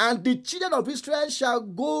 And the children of Israel shall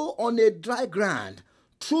go on a dry ground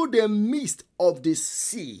through the midst of the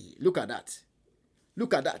sea. Look at that.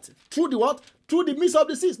 Look at that. Through the what? Through the midst of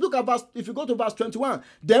the seas. Look at verse, if you go to verse 21.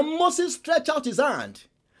 Then Moses stretched out his hand.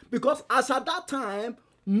 Because as at that time,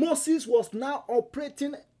 Moses was now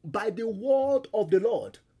operating by the word of the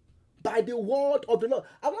Lord. By the word of the Lord.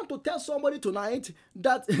 I want to tell somebody tonight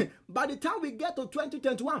that by the time we get to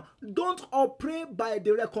 2021, don't operate by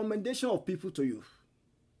the recommendation of people to you.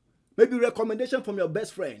 Maybe recommendation from your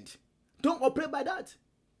best friend. Don't operate by that.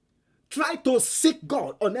 Try to seek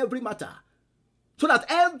God on every matter. So that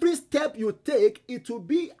every step you take, it will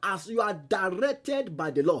be as you are directed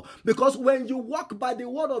by the Lord. Because when you walk by the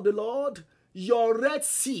word of the Lord, your Red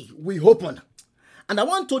Sea will open. And I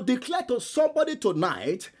want to declare to somebody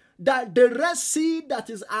tonight that the Red Sea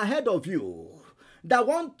that is ahead of you, that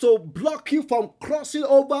want to block you from crossing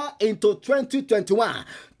over into 2021,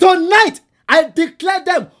 tonight I declare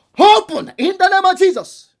them open in the name of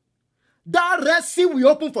Jesus. That Red Sea will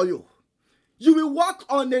open for you. You will walk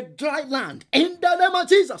on a dry land in the name of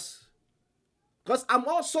Jesus. Because I'm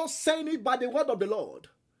also saying it by the word of the Lord.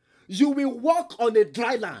 You will walk on a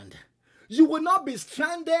dry land. You will not be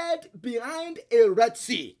stranded behind a Red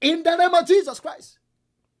Sea in the name of Jesus Christ.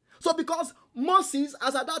 So because Moses,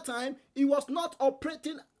 as at that time, he was not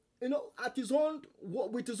operating, at his own,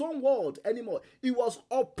 with his own word anymore. He was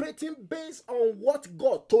operating based on what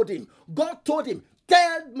God told him. God told him,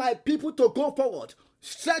 tell my people to go forward.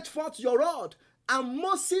 Stretch forth your rod. And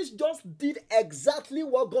Moses just did exactly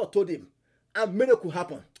what God told him. And miracle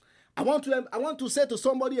happened. I want to say to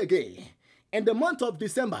somebody again, in the month of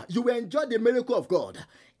December, you will enjoy the miracle of God.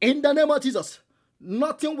 In the name of Jesus,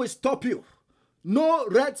 nothing will stop you. No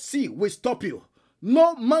Red Sea will stop you.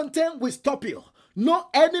 No mountain will stop you. No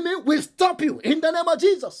enemy will stop you. In the name of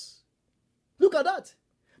Jesus. Look at that.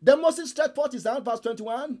 Then Moses stretched forth his hand, verse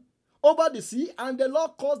 21, over the sea, and the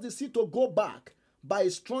Lord caused the sea to go back by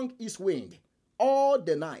a strong east wind all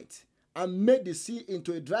the night, and made the sea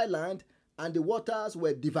into a dry land, and the waters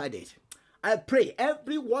were divided. I pray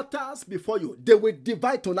every waters before you, they will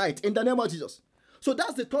divide tonight in the name of Jesus. So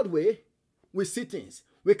that's the third way we see things.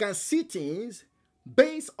 We can see things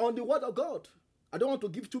based on the word of God. I don't want to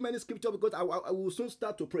give too many scriptures because I will soon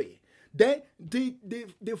start to pray. Then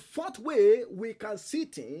the fourth way we can see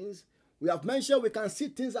things, we have mentioned we can see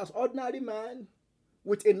things as ordinary man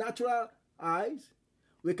with a natural eyes.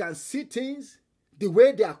 We can see things the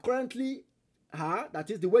way they are currently are, that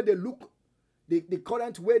is the way they look, the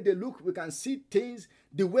current way they look. We can see things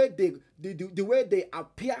the way they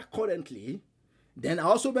appear currently. Then I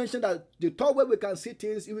also mentioned that the third way we can see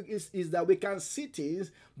things is that we can see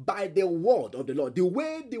things by the word of the Lord, the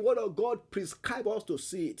way the word of God prescribes us to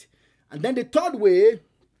see it. And then the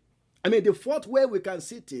fourth way we can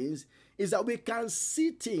see things is that we can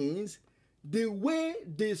see things the way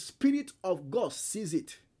the Spirit of God sees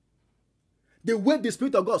it. The way the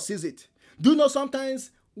Spirit of God sees it. Do you know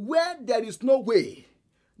sometimes where there is no way,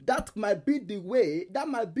 that might be the way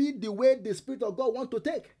the Spirit of God wants to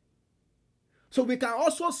take. So we can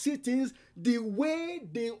also see things the way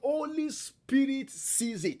the Holy Spirit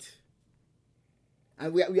sees it.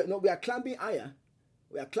 And we are climbing higher.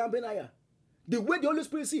 We are climbing higher. The way the Holy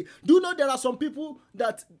Spirit see. Do you know there are some people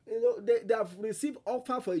that they have received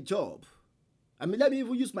offer for a job? I mean, let me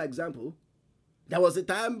even use my example. There was a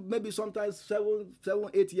time, maybe sometimes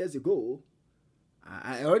 7-8 years ago,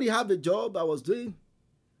 I already have the job I was doing,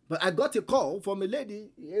 but I got a call from a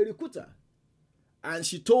lady, a recruiter, and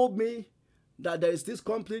she told me that there is this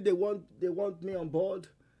company they want me on board,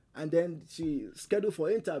 and then she scheduled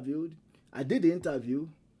for interview. I did the interview,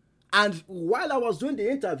 and while I was doing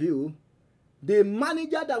the interview, the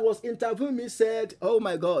manager that was interviewing me said, "Oh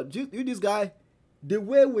my God, you this guy, the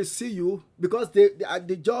way we see you, because at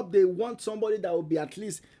the job they want somebody that will be at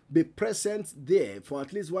least be present there for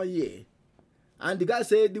at least 1 year." And the guy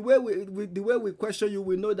said, the way we question you,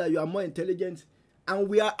 we know that you are more intelligent, and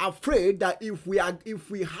we are afraid that if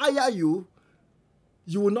we hire you,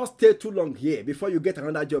 you will not stay too long here before you get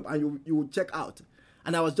another job, and you will check out.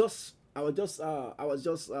 And I was just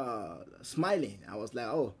smiling. I was like,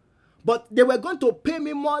 oh, but they were going to pay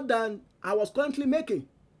me more than I was currently making.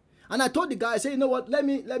 And I told the guy, I said, you know what, let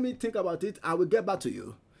me think about it. I will get back to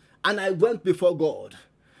you. And I went before God.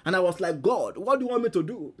 And I was like, God, what do you want me to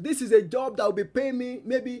do? This is a job that will be paying me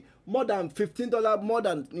maybe more than $15 more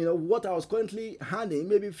than what I was currently earning,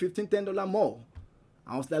 maybe $15, $10 more.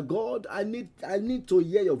 I was like, God, I need to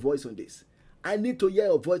hear your voice on this. I need to hear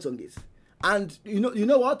your voice on this. And you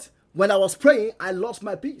know what? When I was praying, I lost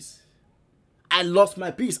my peace. I lost my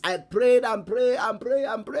peace. I prayed and prayed and prayed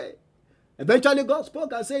and prayed. Eventually, God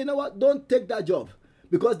spoke and said, you know what? Don't take that job,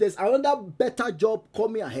 because there's another better job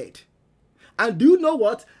coming ahead. And do you know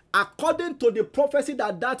what? According to the prophecy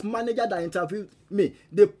that manager that interviewed me,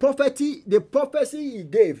 the prophecy he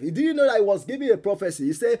gave, he didn't know that he was giving a prophecy.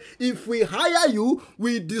 He said, if we hire you,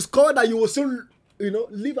 we discover that you will still,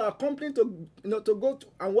 leave our company to go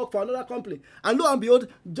and work for another company. And lo and behold,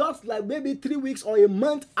 just like maybe 3 weeks or a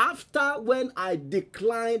month after when I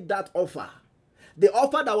declined that offer, the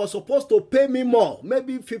offer that was supposed to pay me more,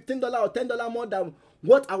 maybe $15 or $10 more than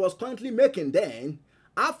what I was currently making then,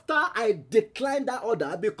 after I declined that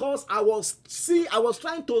order, because I was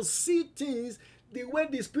trying to see things the way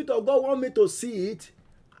the Spirit of God wanted me to see it,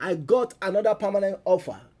 I got another permanent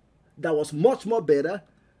offer that was much more better,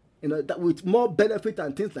 that with more benefit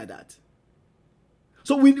and things like that.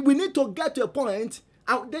 So we need to get to a point,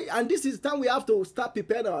 and this is the time we have to start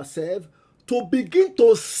preparing ourselves to begin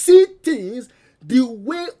to see things the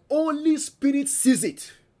way Holy Spirit sees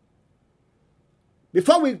it.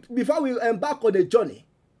 Before we embark on a journey,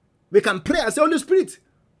 we can pray and say, Holy Spirit,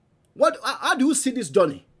 how do you see this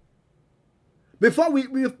journey? Before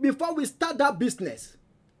we start that business,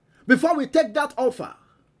 before we take that offer,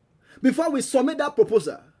 before we submit that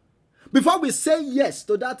proposal, before we say yes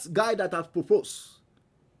to that guy that has proposed,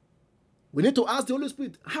 we need to ask the Holy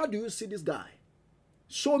Spirit, how do you see this guy?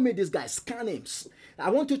 Show me this guy. Scan him. I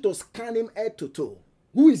want you to scan him head to toe.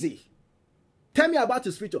 Who is he? Tell me about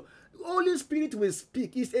his future. Holy Spirit will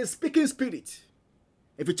speak. He's a speaking spirit.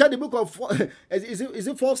 If you check the book of is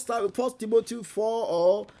it First Timothy 4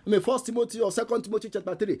 or 1 Timothy or 2 Timothy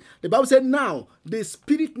chapter 3, the Bible said, now the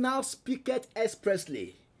Spirit now speaketh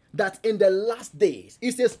expressly that in the last days,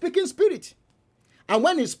 it's a speaking spirit, and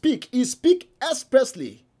when he speak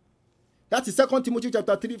expressly. That is 2 Timothy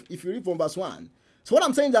chapter 3. If you read from verse 1. So what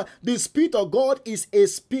I'm saying is that the Spirit of God is a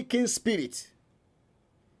speaking spirit,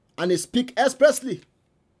 and he speak expressly.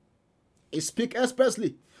 He speak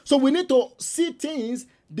expressly. So we need to see things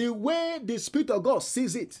the way the Spirit of God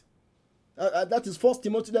sees it. That is 1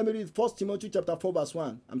 Timothy. Let me read 1 Timothy chapter 4 verse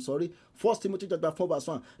 1. I'm sorry. 1 Timothy chapter 4 verse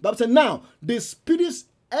 1. The Bible says, now the Spirit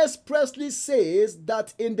expressly says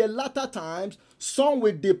that in the latter times some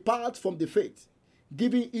will depart from the faith,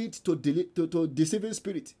 giving it to deceiving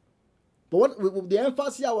spirit. But what the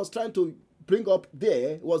emphasis I was trying to bring up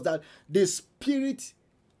there was that the Spirit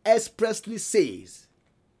expressly says.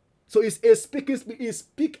 So it's a speaking spirit. He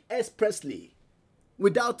speak expressly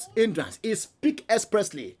without hindrance. He speak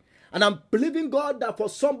expressly. And I'm believing God that for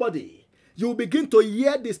somebody, you will begin to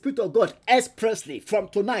hear the Spirit of God expressly from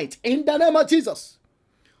tonight in the name of Jesus.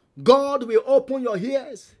 God will open your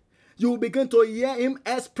ears. You will begin to hear him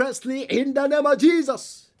expressly in the name of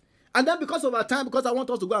Jesus. And then because of our time, because I want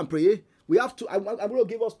us to go and pray, we have to, I'm going to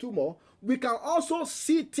give us 2 more. We can also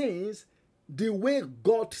see things the way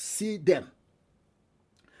God sees them.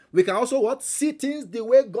 We can also see things the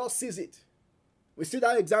way God sees it. We see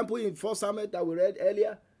that example in 1 Samuel that we read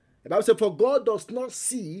earlier. The Bible says, for God does not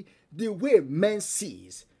see the way men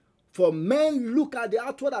sees. For men look at the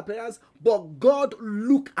outward appearance, but God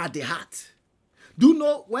look at the heart. Do you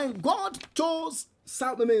know when God chose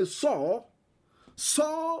Saul,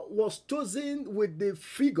 Saul was chosen with the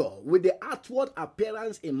figure, with the outward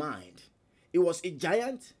appearance in mind. He was a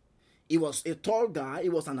giant, he was a tall guy, he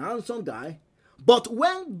was an handsome guy. But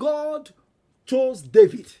when God chose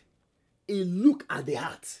David, he looked at the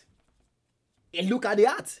heart. He looked at the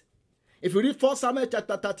heart. If you read 1 Samuel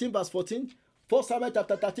chapter 13 verse 14, 1 Samuel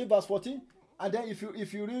chapter 13 verse 14, and then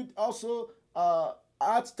if you read also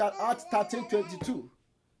Acts 13:22,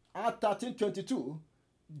 Acts 13:22,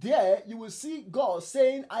 there you will see God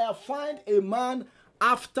saying, I have found a man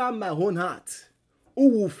after my own heart who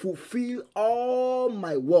will fulfill all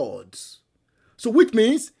my words. So which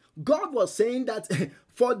means God was saying that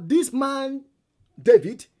for this man,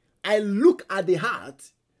 David, I look at the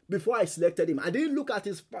heart before I selected him. I didn't look at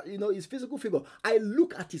his physical figure. I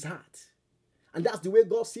look at his heart. And that's the way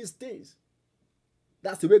God sees things.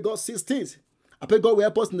 That's the way God sees things. I pray God will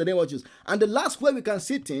help us in the name of Jesus. And the last way we can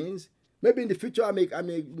see things, maybe in the future I may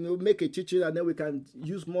make a teaching and then we can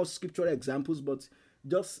use more scriptural examples, but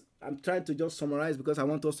I'm trying to just summarize because I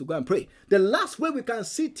want us to go and pray. The last way we can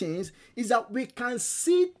see things is that we can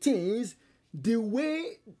see things the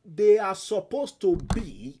way they are supposed to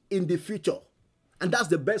be in the future. And that's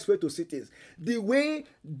the best way to see things. The way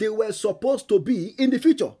they were supposed to be in the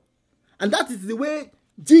future. And that is the way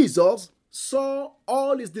Jesus saw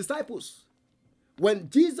all his disciples. When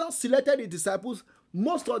Jesus selected his disciples,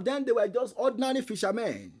 most of them, they were just ordinary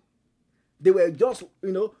fishermen. They were just,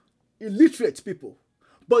 illiterate people.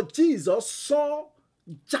 But Jesus saw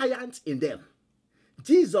giants in them.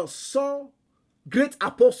 Jesus saw great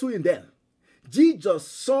apostles in them. Jesus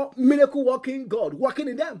saw miracle working God working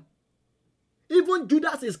in them. Even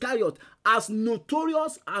Judas Iscariot, as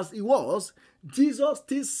notorious as he was, Jesus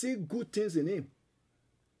still see good things in him.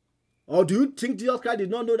 Or do you think Jesus Christ did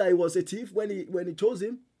not know that he was a thief when he chose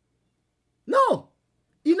him? No.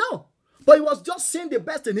 He know. But he was just seeing the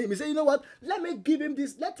best in him. He said, you know what? Let me give him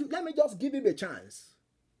this. Let me just give him a chance.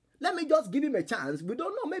 Let me just give him a chance. We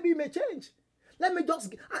don't know. Maybe he may change. And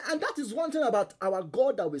that is one thing about our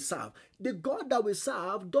God that we serve. The God that we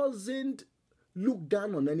serve doesn't look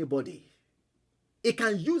down on anybody. He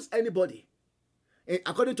can use anybody.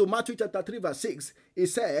 According to Matthew chapter 3 verse 6, he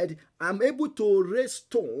said, I'm able to raise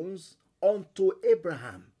stones unto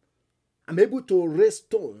Abraham. I'm able to raise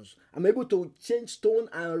stones. I'm able to change stone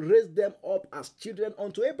and raise them up as children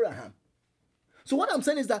unto Abraham. So what I'm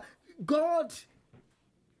saying is that God,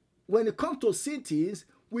 when it comes to seeing things,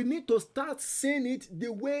 we need to start seeing it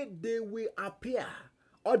the way they will appear,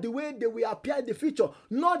 or the way they will appear in the future,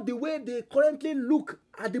 not the way they currently look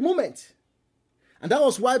at the moment. And that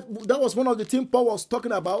was one of the things Paul was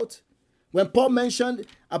talking about when Paul mentioned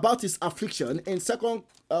about his affliction in 2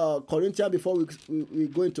 Corinthians, before we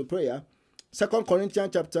go into prayer. 2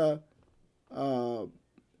 Corinthians chapter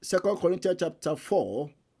 4.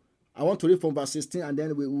 I want to read from verse 16 and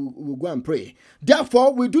then we'll go and pray.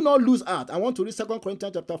 Therefore, we do not lose heart. I want to read 2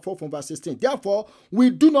 Corinthians chapter 4 from verse 16. Therefore, we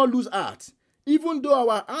do not lose heart, even though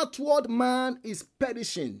our outward man is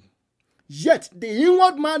perishing. Yet the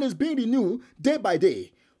inward man is being renewed day by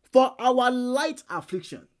day. For our light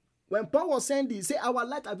affliction. When Paul was saying this, he said our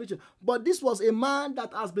light affliction. But this was a man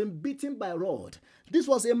that has been beaten by a rod. This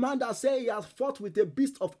was a man that said he has fought with the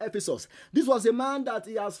beast of Ephesus. This was a man that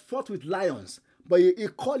he has fought with lions. But he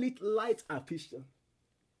called it light affliction.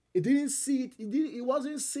 He didn't see it. He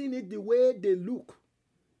wasn't seeing it the way they look.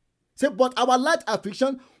 Say, but our light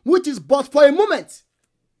affliction, which is but for a moment.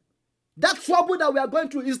 That trouble that we are going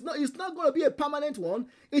through is not going to be a permanent one.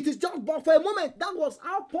 It is just but for a moment. That was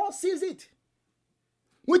how Paul sees it.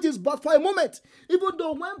 Which is but for a moment. Even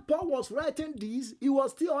though when Paul was writing this, he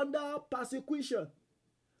was still under persecution.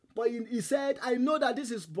 But he said, I know that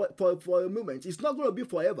this is for a moment. It's not going to be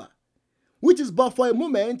forever. Which is but for a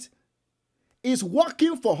moment, is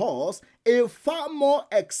working for us a far more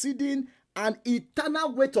exceeding and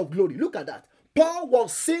eternal weight of glory. Look at that. Paul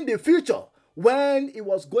was seeing the future when he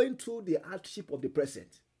was going through the hardship of the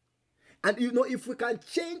present. And if we can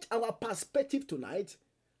change our perspective tonight,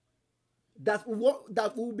 that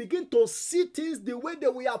we'll begin to see things the way they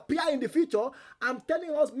will appear in the future. I'm telling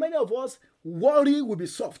us, many of us, worry will be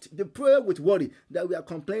soft. The prayer with worry, that we are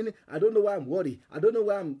complaining, I don't know why I'm worried. I don't know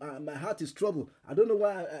why my heart is troubled. I don't know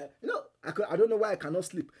why, I don't know why I cannot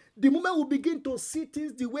sleep. The moment we begin to see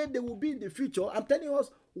things the way they will be in the future, I'm telling us,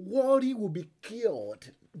 worry will be cured.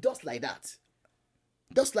 Just like that.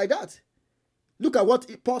 Just like that. Look at what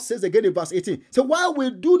Paul says again in verse 18. So while we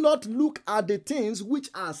do not look at the things which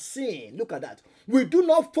are seen, look at that. We do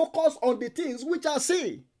not focus on the things which are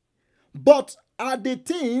seen, but at the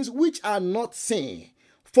things which are not seen.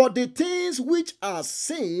 For the things which are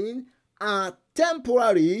seen are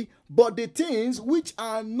temporary, but the things which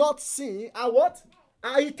are not seen are what?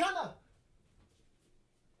 Are eternal.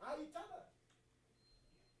 Are eternal.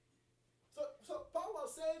 So Paul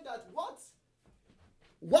was saying that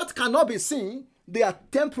what cannot be seen, they are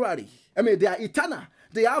temporary. I mean, they are eternal.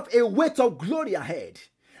 They have a weight of glory ahead.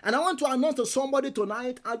 And I want to announce to somebody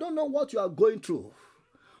tonight, I don't know what you are going through,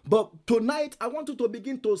 but tonight I want you to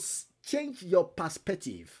begin to change your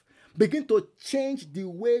perspective. Begin to change the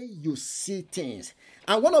way you see things.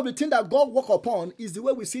 And one of the things that God works upon is the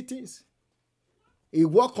way we see things. He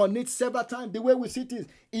worked on it several times. The way we see things,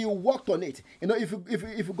 He worked on it. You know, if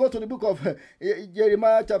you go to the book of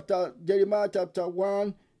Jeremiah chapter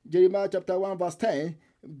 1 verse 10,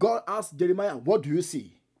 God asked Jeremiah, "What do you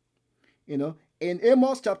see?" You know, in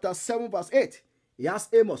Amos chapter 7 verse 8, He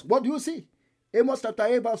asked Amos, "What do you see?" Amos chapter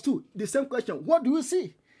 8 verse 2, the same question, "What do you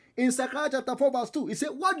see?" In Zechariah chapter 4 verse 2, he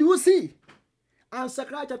said, "What do you see?" And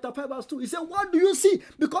Zechariah chapter 5 verse 2, he said, "What do you see?"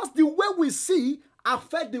 Because the way we see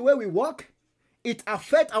affects the way we walk. It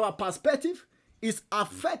affects our perspective. It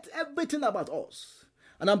affects everything about us.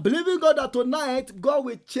 And I'm believing God that tonight, God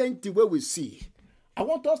will change the way we see. I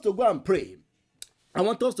want us to go and pray. We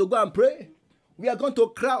are going to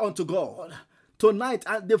cry unto God tonight.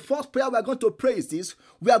 And the first prayer we are going to pray is this.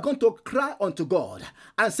 We are going to cry unto God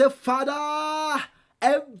and say, "Father,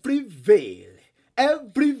 every veil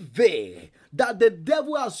that the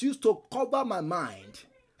devil has used to cover my mind.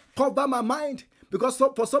 Because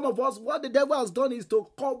for some of us, what the devil has done is to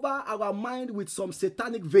cover our mind with some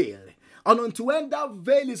satanic veil. And until when that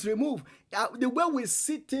veil is removed, the way we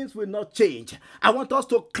see things will not change. I want us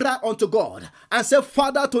to cry unto God and say,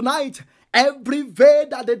 "Father, tonight, every veil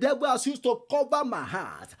that the devil has used to cover my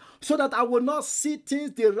heart, so that I will not see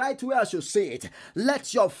things the right way I should see it,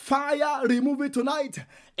 let your fire remove it tonight."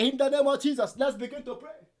 In the name of Jesus, let's begin to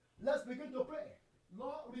pray. Lord,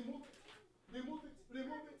 remove it in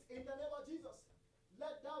the name of Jesus.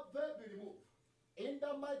 Let that veil be removed. In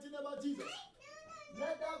the mighty name of Jesus.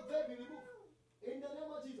 Let that veil be removed. In the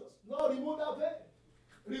name of Jesus. Lord, remove that veil.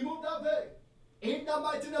 Remove that veil. In the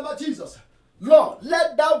mighty name of Jesus. Lord,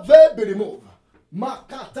 let that veil be removed.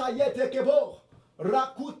 Makata yetekebo.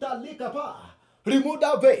 Rakuta likapa. Remove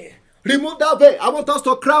that veil. Remove that veil. I want us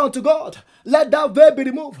to cry unto God. Let that veil be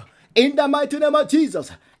removed. In the mighty name of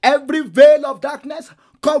Jesus. Every veil of darkness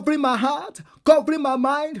covering my heart, covering my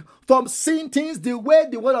mind, from seeing things the way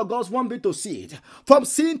the word of God wants me to see it, from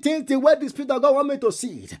seeing things the way the Spirit of God wants me to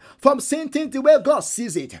see it, from seeing things the way God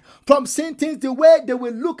sees it, from seeing things the way they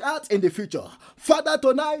will look at in the future. Father,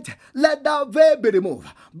 tonight, let that veil be removed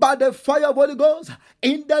by the fire of Holy Ghost.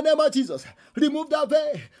 In the name of Jesus, remove that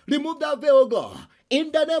veil, oh God.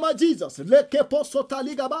 In the name of Jesus,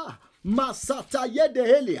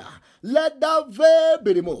 let that veil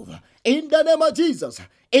be removed. In the name of Jesus,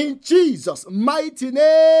 in Jesus' mighty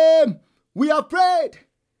name, we have prayed.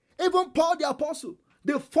 Even Paul the Apostle,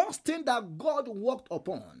 the first thing that God worked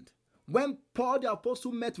upon, when Paul the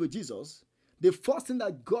Apostle met with Jesus, the first thing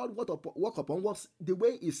that God worked upon was the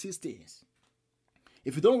way he sees things.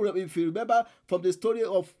 If you remember from the story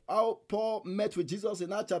of how Paul met with Jesus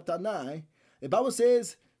in Acts chapter 9, the Bible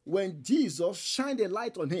says when Jesus shined a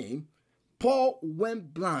light on him, Paul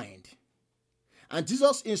went blind. And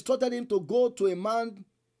Jesus instructed him to go to a man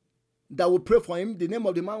that will pray for him. The name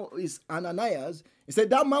of the man is Ananias. He said,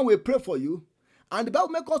 that man will pray for you. And the Bible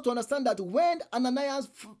makes us to understand that when Ananias,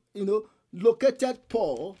 located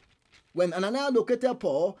Paul,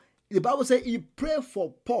 the Bible says he prayed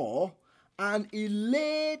for Paul and he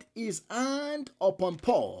laid his hand upon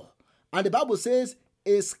Paul. And the Bible says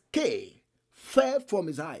a scale fell from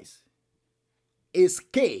his eyes. A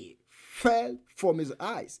scale fell from his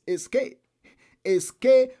eyes. A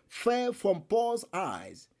scale fell from Paul's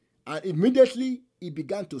eyes, and immediately he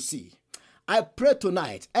began to see. I pray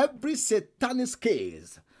tonight, every satanic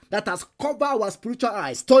scales that has covered our spiritual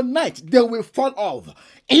eyes, tonight they will fall off.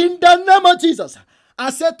 In the name of Jesus, I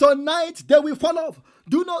said tonight they will fall off.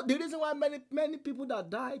 Do you know the reason why many people that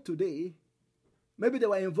die today, maybe they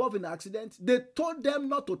were involved in an accident, they told them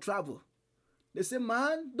not to travel. They say,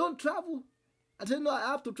 "Man, don't travel." I said, "No, I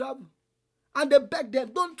have to travel." And they beg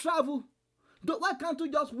them, "Don't travel. Why can't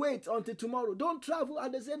you just wait until tomorrow? Don't travel."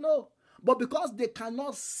 And they say no. But because they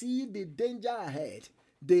cannot see the danger ahead,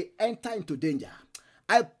 they enter into danger.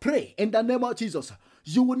 I pray in the name of Jesus,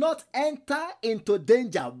 you will not enter into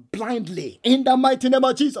danger blindly. In the mighty name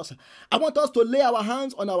of Jesus, I want us to lay our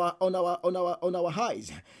hands on our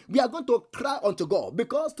eyes. We are going to cry unto God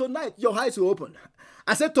because tonight your eyes will open.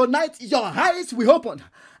 I said tonight your eyes will open.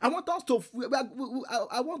 I want us to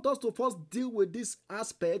first deal with this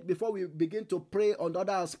aspect before we begin to pray on the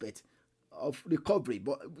other aspect. of recovery.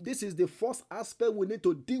 But this is the first aspect we need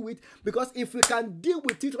to deal with, because if we can deal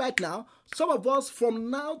with it right now, some of us from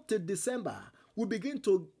now to December will begin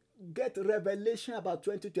to get revelation about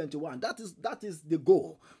 2021. That is the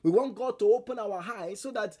goal. We want God to open our eyes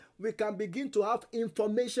so that we can begin to have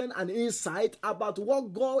information and insight about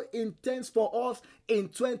what God intends for us in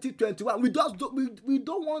 2021. We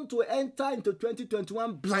don't want to enter into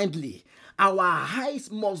 2021 blindly. Our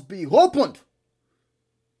eyes must be opened.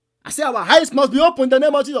 I say our eyes must be opened in the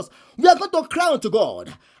name of Jesus. We are going to cry unto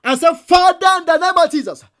God and say, Father, in the name of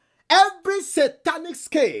Jesus, every satanic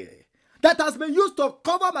scale that has been used to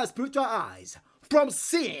cover my spiritual eyes from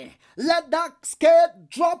sin, let that scale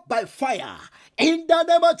drop by fire. In the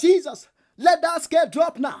name of Jesus, let that scale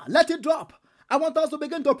drop now. Let it drop. I want us to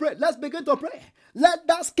begin to pray. Let's begin to pray. Let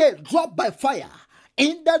that scale drop by fire.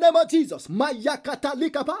 In the name of Jesus. Mayakata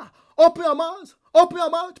likapa. Open your mouth. Open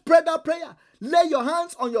your mouth. Pray that prayer. Lay your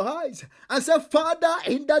hands on your eyes and say, Father,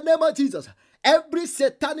 in the name of Jesus, every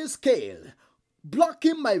satanic scale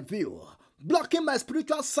blocking my view, blocking my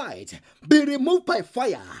spiritual sight, be removed by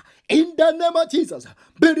fire. In the name of Jesus,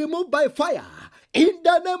 be removed by fire. In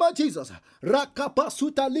the name of Jesus, Rakapa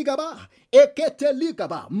suta ligaba, ekete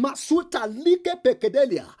ligaba, masuta like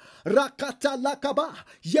pekedelia, rakata lakaba,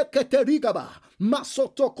 yekete rigaba,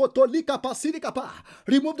 masoto kotolika pasilikapa.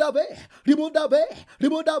 Remove that way, remove that way,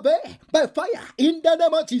 remove that way by fire. In the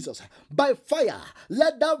name of Jesus, by fire,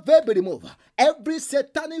 let that way be removed. Every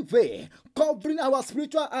satanic way covering our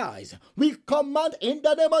spiritual eyes, we command in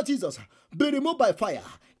the name of Jesus, be removed by fire.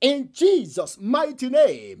 In Jesus' mighty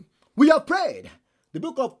name, we have prayed. The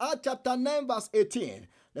book of Acts chapter 9 verse 18,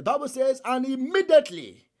 the Bible says, and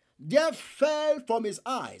immediately there fell from his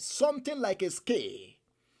eyes something like a scale,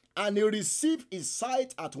 and he received his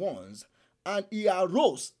sight at once, and he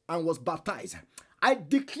arose and was baptized. I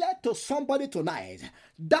declare to somebody tonight,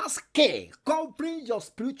 that scale covering your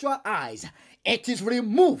spiritual eyes, it is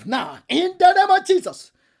removed now in the name of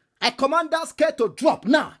Jesus. I command that scale to drop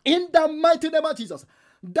now in the mighty name of Jesus.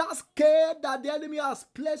 That scale that the enemy has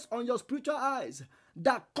placed on your spiritual eyes,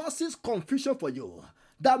 that causes confusion for you,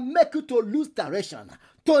 that make you to lose direction,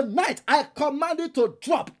 tonight I command it to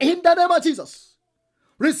drop in the name of Jesus.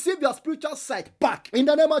 Receive your spiritual sight back in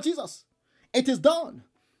the name of Jesus. It is done.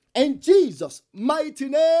 In Jesus' mighty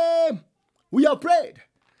name, we have prayed.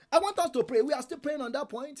 I want us to pray. We are still praying on that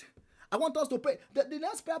point. I want us to pray. The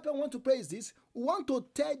next prayer I want to pray is this. We want to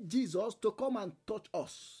tell Jesus to come and touch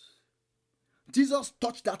us. Jesus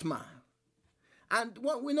touched that man. And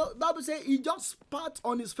what we know, the Bible says he just spat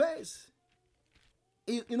on his face.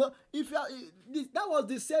 That was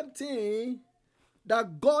the same thing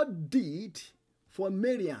that God did for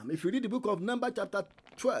Miriam. If you read the book of Numbers chapter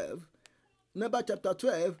 12,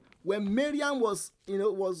 when Miriam was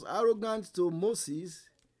arrogant to Moses,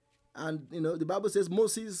 and the Bible says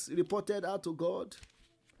Moses reported her to God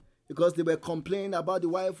because they were complaining about the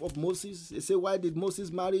wife of Moses. They say, why did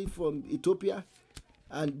Moses marry from Ethiopia?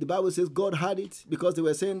 And the Bible says God had it because they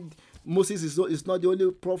were saying Moses is not the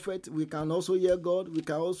only prophet. We can also hear God. We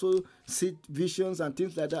can also see visions and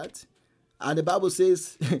things like that. And the Bible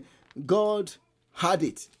says God had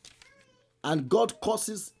it. And God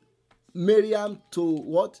causes Miriam to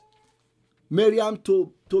what? Miriam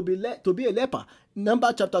to be a leper.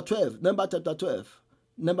 Numbers chapter 12.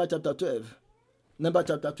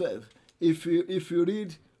 If you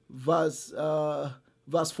read verse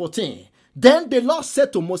 14. Then the Lord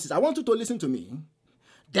said to Moses, I want you to listen to me.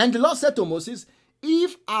 Then the Lord said to Moses,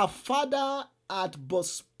 if our father had but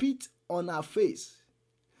spit on her face,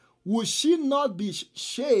 would she not be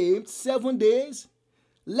shamed 7 days?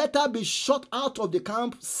 Let her be shut out of the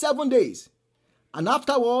camp 7 days, and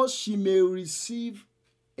afterwards she may receive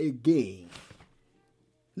again.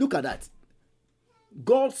 Look at that.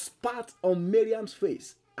 God spat on Miriam's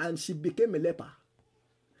face, and she became a leper.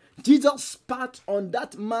 Jesus spat on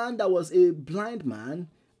that man that was a blind man,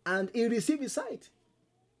 and he received his sight.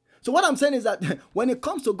 So what I'm saying is that when it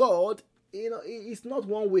comes to God, it's not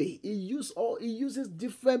one way. He uses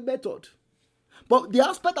different methods. But the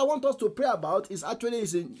aspect I want us to pray about is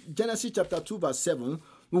in Genesis chapter 2 verse 7.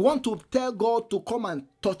 We want to tell God to come and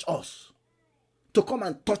touch us. To come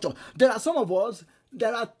and touch us. There are some of us,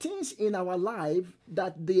 there are things in our life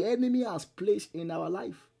that the enemy has placed in our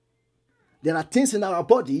life. There are things in our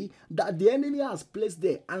body that the enemy has placed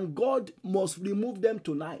there, and God must remove them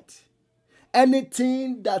tonight.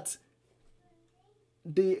 Anything that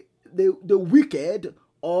the wicked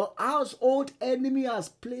or household enemy has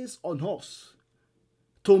placed on us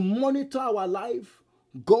to monitor our life,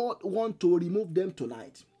 God wants to remove them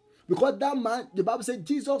tonight. Because that man, the Bible says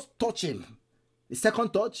Jesus touched him. The second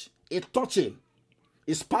touch, it touched him.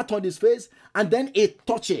 He spat on his face, and then it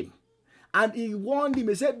touched him. And he warned him.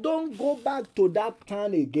 He said, don't go back to that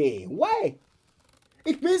town again. Why?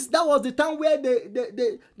 It means that was the time where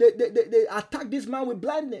they attacked this man with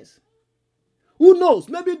blindness. Who knows?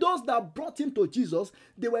 Maybe those that brought him to Jesus,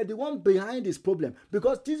 they were the one behind his problem.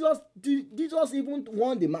 Because Jesus even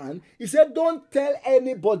warned the man. He said, don't tell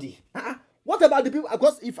anybody. What about the people?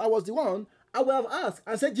 Because if I was the one, I would have asked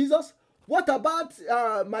and said, Jesus, what about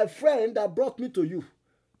my friend that brought me to you?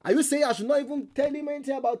 Are you saying I should not even tell him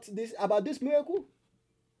anything about this miracle?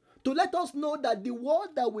 To let us know that the world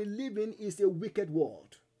that we live in is a wicked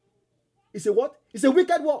world. It's a what? It's a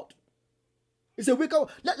wicked world. It's a wicked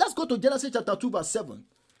world. Let's go to Genesis chapter 2 verse 7.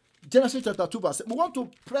 Genesis chapter 2 verse 7. We want to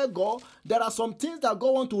pray God. There are some things that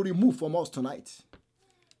God wants to remove from us tonight.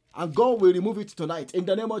 And God will remove it tonight in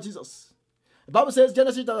the name of Jesus. The Bible says,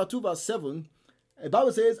 Genesis chapter 2 verse 7. The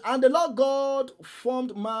Bible says, and the Lord God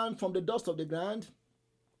formed man from the dust of the ground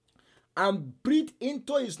and breathed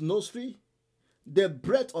into his nostril the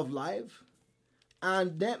breath of life,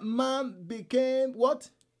 and then man became what?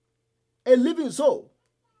 A living soul.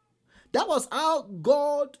 That was how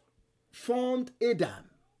God formed Adam.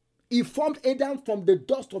 He formed Adam from the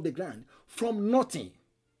dust of the ground, from nothing.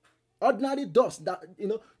 Ordinary dust,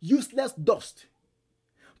 useless dust.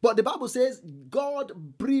 But the Bible says God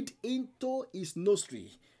breathed into his nostril,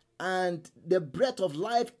 and the breath of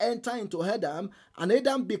life entered into Adam, and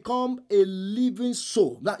Adam become a living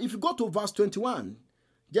soul. Now, if you go to verse 21,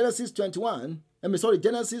 Genesis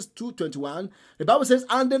 2:21, the Bible says,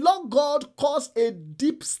 and the Lord God caused a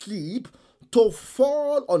deep sleep to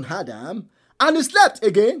fall on Adam, and he slept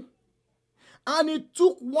again, and he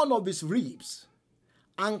took one of his ribs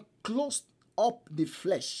and closed up the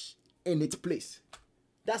flesh in its place.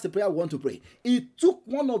 That's the prayer we want to pray. He took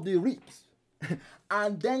one of the ribs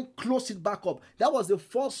and then closed it back up. That was the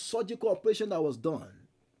first surgical operation that was done.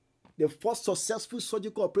 The first successful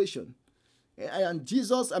surgical operation. And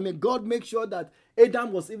God made sure that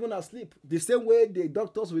Adam was even asleep, the same way the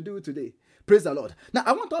doctors will do it today. Praise the Lord. Now,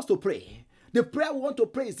 I want us to pray. The prayer we want to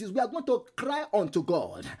pray is this: we are going to cry unto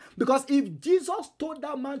God. Because if Jesus told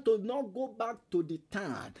that man to not go back to the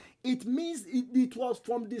town, it means it was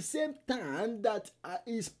from the same town that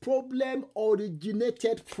his problem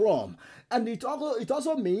originated from. And it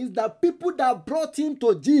also means that people that brought him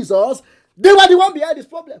to Jesus, they were the one behind his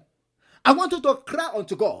problem. I want you to cry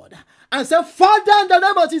unto God and say, Father, in the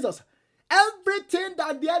name of Jesus, everything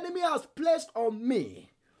that the enemy has placed on me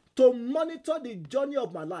to monitor the journey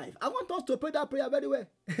of my life, I want us to pray that prayer very well.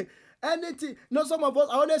 Anything. Some of us,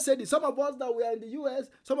 I always say this, some of us that we are in the US,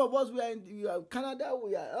 some of us we are in Canada,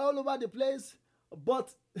 we are all over the place,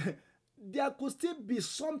 but there could still be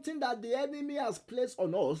something that the enemy has placed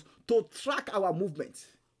on us to track our movements.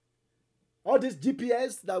 All this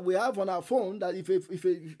GPS that we have on our phone, that if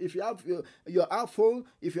you have your iPhone,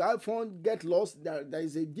 if your iPhone get lost, there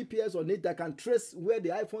is a GPS on it that can trace where the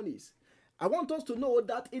iPhone is. I want us to know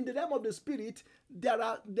that in the realm of the spirit, there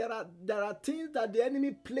are things that the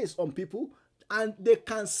enemy places on people, and they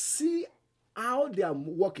can see how they are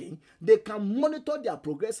working. They can monitor their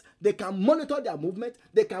progress. They can monitor their movement.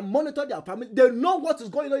 They can monitor their family. They know what is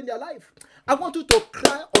going on in their life. I want you to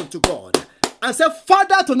cry unto God and say,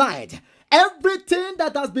 Father, tonight, everything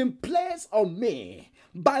that has been placed on me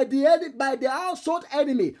by the household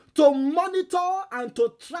enemy to monitor and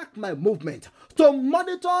to track my movement, to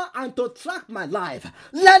monitor and to track my life,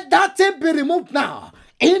 let that thing be removed now.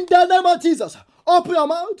 In the name of Jesus, open your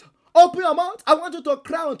mouth. Open your mouth. I want you to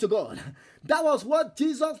cry unto God. That was what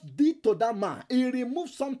Jesus did to that man. He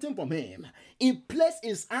removed something from him. He placed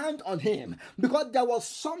his hand on him because there was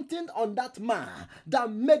something on that man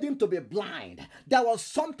that made him to be blind. There was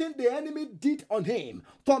something the enemy did on him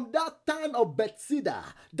from that town of Bethsaida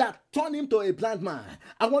that turned him to a blind man.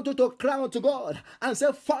 I want you to cry unto God and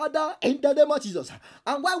say, Father, in the name of Jesus.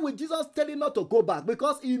 And why would Jesus tell him not to go back?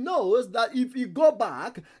 Because he knows that if he go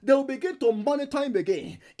back, they will begin to monitor him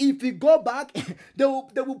again. If he go back, they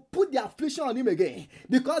will put the affliction on him again.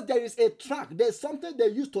 Because there is a track. There's something they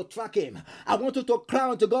use to track him. I want you to cry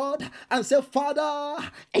unto God and say, Father,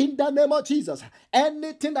 in the name of Jesus,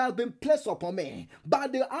 anything that has been placed upon me by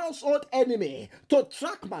the household enemy to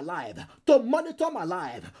track my life, to monitor my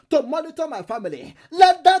life, to monitor my family,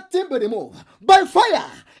 let that thing be removed by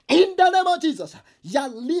fire in the name of Jesus.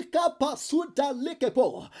 Yalika pasuta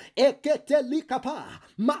likepo, ekete likapa,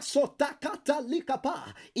 masota kata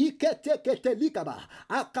likapa, ikete kete likaba,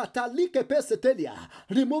 akata like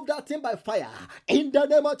Remove that thing by fire. In the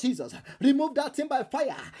name of Jesus. Remove that thing by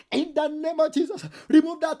fire. In the name of Jesus.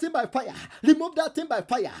 Remove that thing by fire. Remove that thing by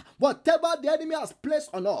fire. Whatever the enemy has placed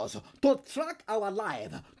on us to track our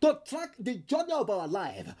life, to track the journey of our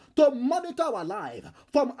life, to monitor our life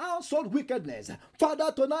from household wickedness.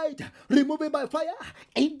 Father, tonight, remove it by fire.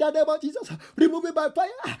 In the name of Jesus. Remove it by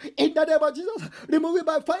fire. In the name of Jesus. Remove it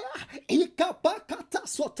by fire.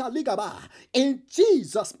 In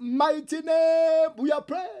Jesus' mighty name, we are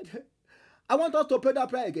prayed. I want us to pray that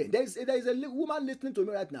prayer again. There is a woman listening to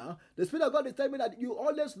me right now. The Spirit of God is telling me that you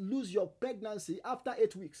always lose your pregnancy after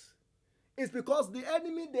 8 weeks. It's because the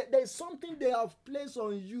enemy, there is something they have placed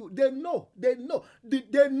on you. They know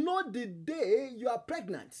the day you are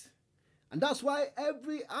pregnant. And that's why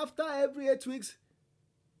after every 8 weeks,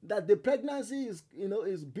 that the pregnancy is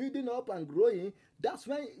building up and growing, that's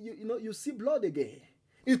when you see blood again.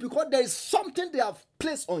 It's because there is something they have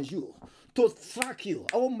placed on you to track you.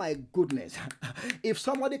 Oh my goodness. If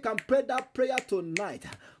somebody can pray that prayer tonight,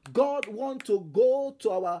 God wants to go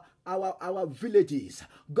to our villages.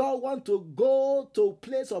 God wants to go to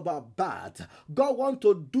place of our birth. God wants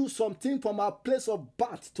to do something from our place of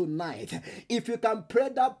birth tonight. If you can pray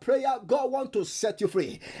that prayer, God wants to set you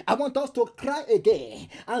free. I want us to cry again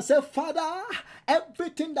and say, Father,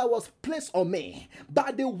 everything that was placed on me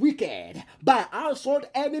by the wicked, by household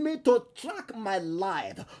enemy to track my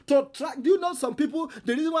life, to track. Do you know some people,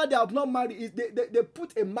 the reason why they have not married is they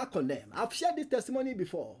put a mark on them. I've shared this testimony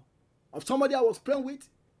before of somebody I was praying with.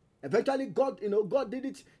 Eventually, God did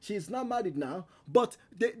it. She is not married now. But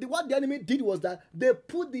what the enemy did was that they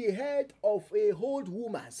put the head of a old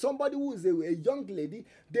woman, somebody who is a young lady,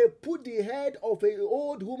 they put the head of an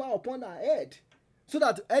old woman upon her head. So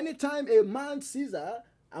that anytime a man sees her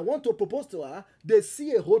and want to propose to her, they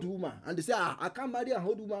see a old woman. And they say, I can't marry an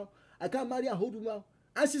old woman. I can't marry an old woman.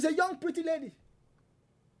 And she's a young, pretty lady.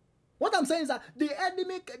 What I'm saying is that the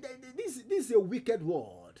enemy, this is a wicked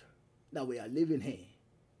world that we are living in.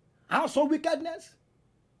 Household wickedness.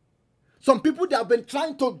 Some people, they have been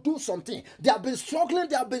trying to do something. They have been struggling,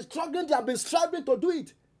 they have been striving to do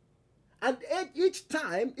it. And each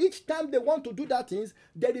time they want to do that things,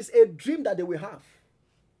 there is a dream that they will have.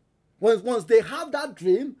 Once they have that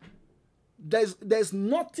dream, there's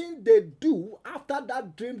nothing they do after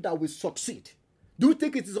that dream that will succeed. Do you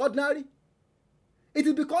think it is ordinary? It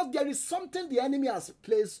is because there is something the enemy has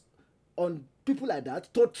placed on people like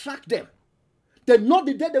that to track them. They know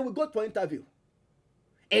the day they will go for interview.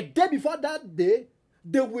 A day before that day,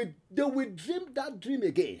 they will dream that dream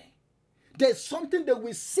again. There's something they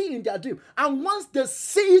will see in their dream. And once they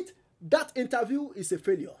see it, that interview is a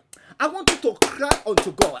failure. I want you to cry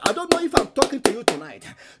unto God. I don't know if I'm talking to you tonight.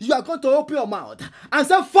 You are going to open your mouth and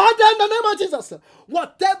say, Father, in the name of Jesus,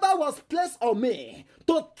 whatever was placed on me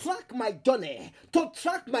to track my journey, to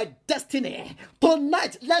track my destiny,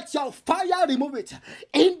 tonight, let your fire remove it.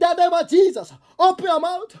 In the name of Jesus, open your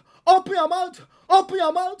mouth, open your mouth, open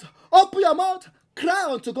your mouth, open your mouth, cry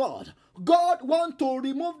unto God. God wants to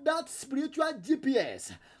remove that spiritual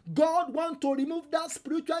GPS. God wants to remove that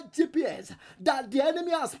spiritual GPS that the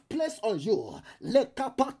enemy has placed on you.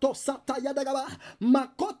 Lekapato satayadagaba,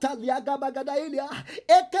 makota liagabagadaelia,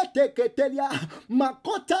 eketeketelia,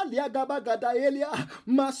 makota liagabagadaelia,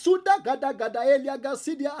 masuda gadagadaelia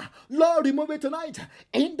gasidia. Lord, remove it tonight.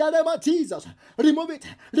 In the name of Jesus. Remove it,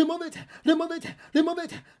 remove it, remove it, remove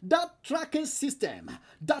it. That tracking system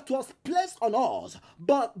that was placed on us,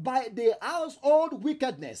 but by the household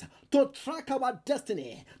wickedness to track our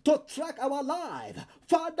destiny, to track our life.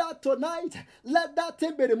 Father, tonight, let that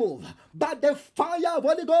thing be removed by the fire of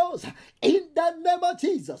Holy Ghost in the name of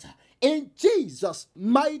Jesus. In Jesus'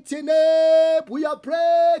 mighty name, we are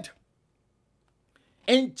prayed.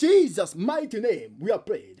 In Jesus' mighty name, we are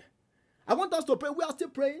prayed. I want us to pray. We are still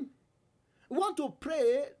praying. We want to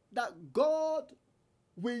pray that God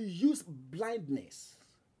will use blindness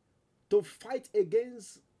to fight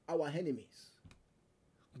against our enemies.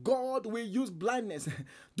 God will use blindness.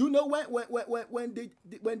 Do you know when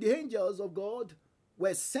the angels of God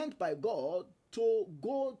were sent by God to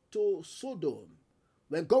go to Sodom,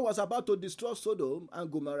 when God was about to destroy Sodom and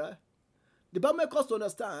Gomorrah, the Bible makes us to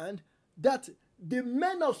understand that the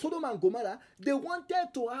men of Sodom and Gomorrah, they wanted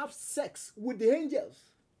to have sex with the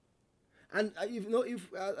angels. And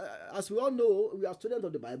as we all know, we are students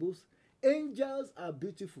of the Bibles, angels are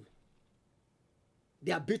beautiful.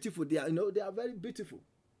 They are beautiful. They are very beautiful.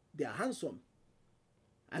 They are handsome.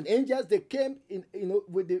 And angels, they came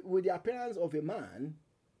with the appearance of a man,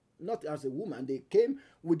 not as a woman. They came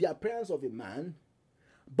with the appearance of a man.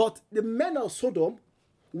 But the men of Sodom,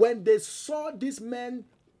 when they saw these men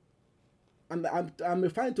I'm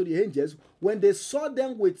referring to the angels, when they saw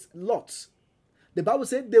them with Lot, the Bible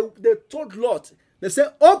said they told Lot, they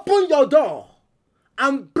said, open your door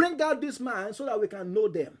and bring out this man so that we can know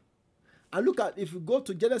them. And look at, if you go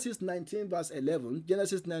to Genesis 19 verse 11,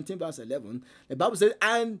 the Bible says,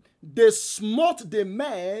 and they smote the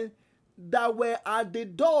men that were at the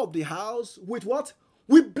door of the house with what?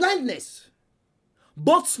 With blindness,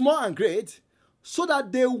 both small and great, so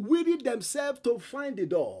that they wearied themselves to find the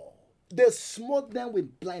door. They smote them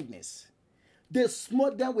with blindness. They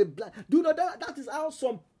smote them with blindness. Do you know that is how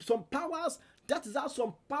some powers, that is how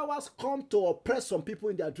some powers come to oppress some people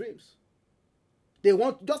in their dreams. They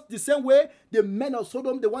want, just the same way the men of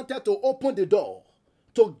Sodom, they wanted to open the door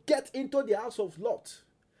to get into the house of Lot.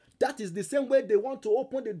 That is the same way they want to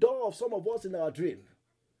open the door of some of us in our dream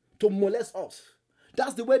to molest us.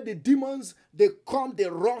 That's the way the demons, they come, they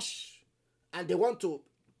rush, and they want to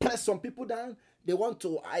press some people down. They want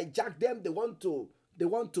to hijack them. They want to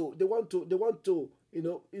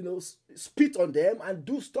spit on them and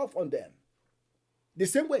do stuff on them. The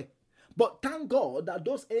same way. But thank God that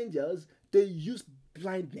those angels, they use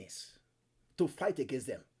blindness to fight against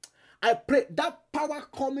them. I pray that power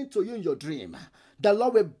coming to you in your dream, the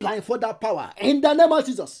Lord will blindfold that power in the name of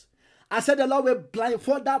Jesus. I said the Lord will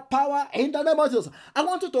blindfold that power in the name of Jesus. I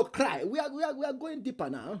want you to cry. We are going deeper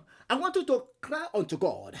now. I want you to cry unto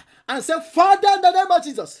God and say, Father, in the name of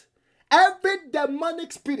Jesus, every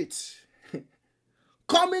demonic spirit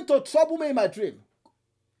coming to trouble me in my dream,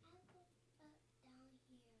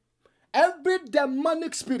 every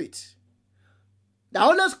demonic spirit that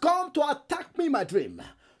always come to attack me in my dream,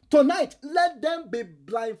 tonight, let them be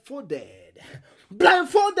blindfolded.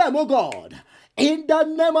 Blindfold them, oh God. In the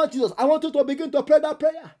name of Jesus, I want you to begin to pray that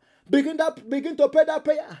prayer. Begin to pray that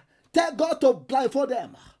prayer. Tell God to blindfold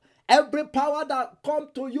them. Every power that come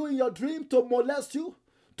to you in your dream to molest you,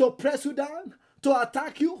 to press you down, to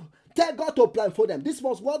attack you, tell God to blindfold them. This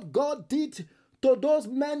was what God did to those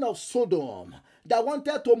men of Sodom that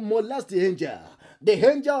wanted to molest the angel. The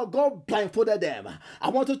angel of God blindfolded them. I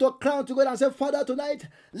want you to cry to God and say, Father, tonight,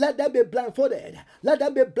 let them be blindfolded. Let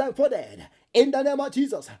them be blindfolded. In the name of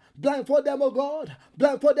Jesus, blindfold them, oh God.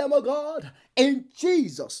 Blindfold them, oh God. In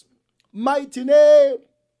Jesus' mighty name,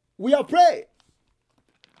 we are praying.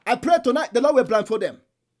 I pray tonight the Lord will blindfold them.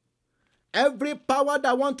 Every power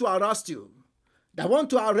that want to arrest you, that want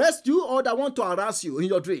to arrest you or that want to harass you in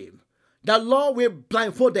your dream, the Lord will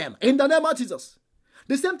blindfold them. In the name of Jesus.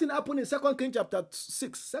 The same thing happened in 2 Kings chapter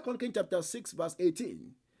 6. 2 Kings chapter 6 verse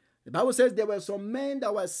 18. The Bible says there were some men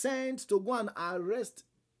that were sent to go and arrest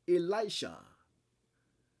Elisha.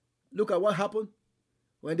 Look at what happened.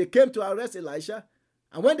 When they came to arrest Elisha,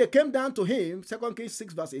 and when they came down to him, 2 Kings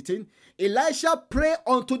 6 verse 18, Elisha prayed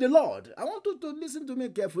unto the Lord. I want you to listen to me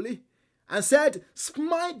carefully. And said,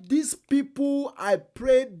 smite these people, I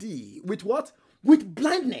pray thee. With what? With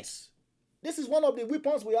blindness. This is one of the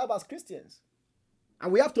weapons we have as Christians.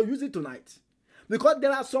 And we have to use it tonight. Because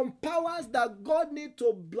there are some powers that God needs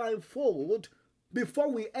to blindfold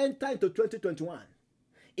before we enter into 2021.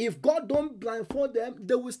 If God don't blindfold them,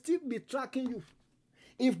 they will still be tracking you.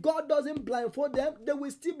 If God doesn't blindfold them, they will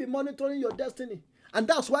still be monitoring your destiny. And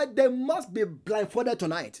that's why they must be blindfolded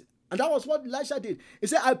tonight. And that was what Elisha did. He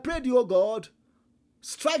said, I pray thee, O God,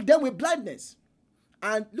 strike them with blindness.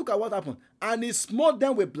 And look at what happened. And he smote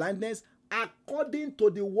them with blindness according to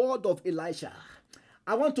the word of Elisha.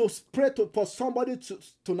 I want to pray for somebody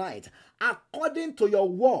tonight. According to your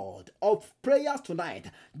word of prayers tonight,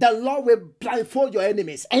 the Lord will blindfold your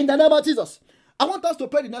enemies. In the name of Jesus. I want us to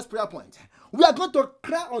pray the next prayer point. We are going to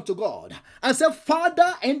cry unto God and say,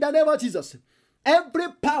 Father, in the name of Jesus, every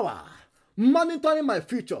power monitoring my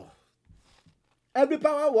future. Every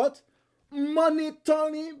power what?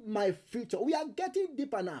 Monitoring my future. We are getting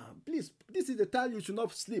deeper now. Please, this is the time you should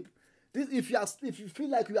not sleep. If you feel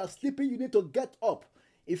like you are sleeping, you need to get up.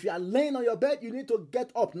 If you are laying on your bed, you need to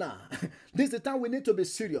get up now. This is the time we need to be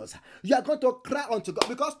serious. You are going to cry unto God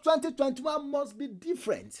because 2021 must be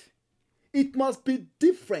different. It must be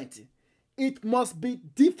different. It must be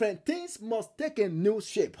different. Things must take a new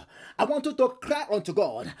shape. I want you to cry unto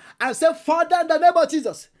God and say, Father, in the name of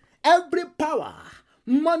Jesus, every power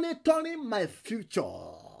monitoring my future,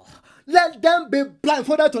 let them be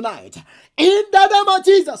blindfolded tonight. In the name of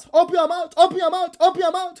Jesus, open your mouth, open your mouth, open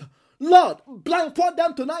your mouth. Lord, blindfold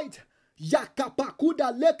them tonight.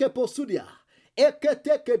 Yakapakuda leke posudia.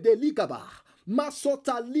 Eketeke de ligaba.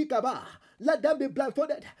 Masota ligaba. Let them be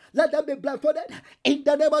blindfolded. Let them be blindfolded. In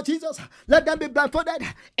the name of Jesus. Let them be blindfolded.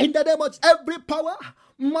 In the name of every power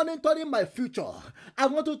monitoring my future. I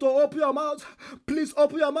want you to open your mouth. Please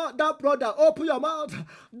open your mouth. That brother, open your mouth.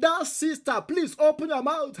 That sister, please open your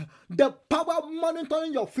mouth. The power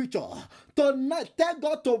monitoring your future. Tonight, tell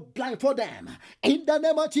God to blindfold them. In the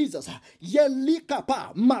name of Jesus.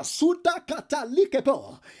 Yelikapa, Masuda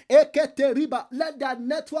Katalikepo, Eketeriba. Let their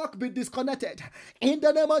network be disconnected. In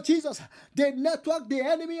the name of Jesus. The network the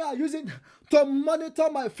enemy are using to monitor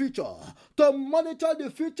my future, to monitor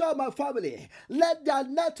the future of my family. Let their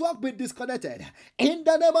network be disconnected. In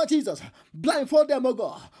the name of Jesus. Blindfold them, O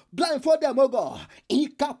God. Blindfold them, O God.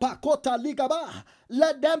 Ikapakota ligaba.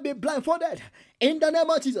 Let them be blindfolded. In the name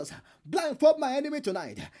of Jesus. Blindfold my enemy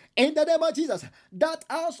tonight. In the name of Jesus. That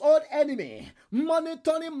household enemy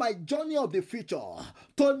monitoring my journey of the future.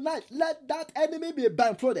 Tonight, let that enemy be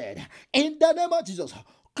blindfolded. In the name of Jesus.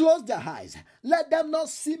 Close their eyes. Let them not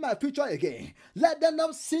see my future again. Let them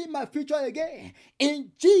not see my future again.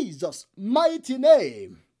 In Jesus' mighty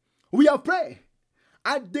name, we have prayed.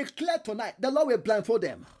 I declare tonight, the Lord will blindfold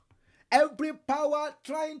them. Every power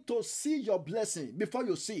trying to see your blessing before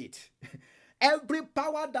you see it. Every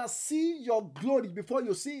power that see your glory before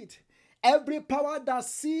you see it. Every power that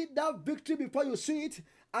see that victory before you see it.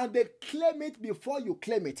 And they claim it before you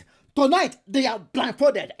claim it. Tonight, they are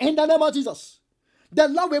blindfolded in the name of Jesus. The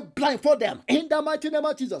Lord will blindfold them in the mighty name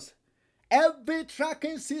of Jesus. Every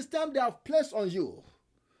tracking system they have placed on you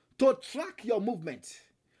to track your movement,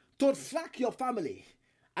 to track your family,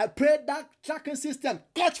 I pray that tracking system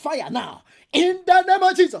catch fire now. In the name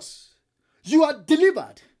of Jesus, you are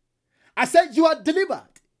delivered. I said you are delivered.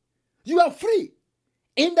 You are free.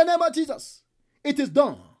 In the name of Jesus, it is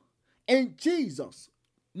done. In Jesus'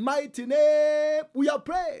 mighty name, we are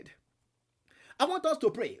prayed. I want us to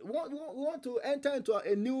pray. We want to enter into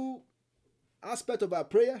a new aspect of our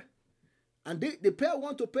prayer. And the prayer we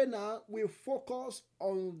want to pray now will focus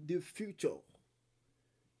on the future.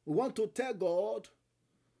 We want to tell God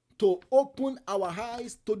to open our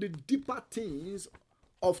eyes to the deeper things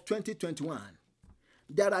of 2021.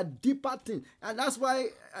 There are deeper things. And that's why,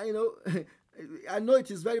 I know it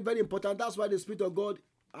is very, very important. That's why the Spirit of God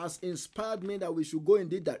has inspired me that we should go in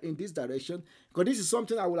this direction, because this is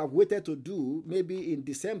something I would have waited to do maybe in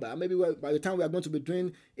December. Maybe by the time we are going to be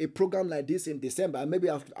doing a program like this in December, maybe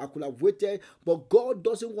I could have waited. But God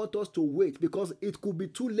doesn't want us to wait, because it could be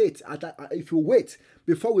too late. If you wait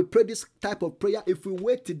before we pray this type of prayer, if we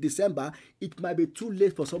wait till December, it might be too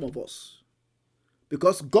late for some of us,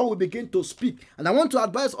 because God will begin to speak. And I want to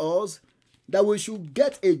advise us that we should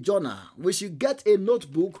get a journal, we should get a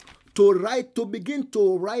notebook to begin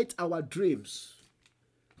to write our dreams,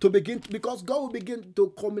 because God will begin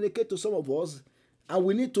to communicate to some of us, and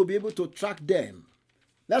we need to be able to track them.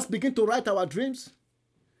 Let's begin to write our dreams.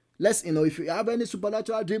 If you have any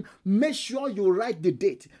supernatural dream, make sure you write the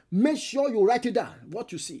date. Make sure you write it down,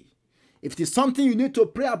 what you see. If it is something you need to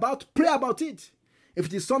pray about it. If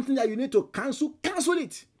it is something that you need to cancel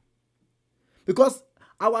it. Because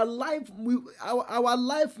our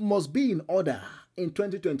life must be in order in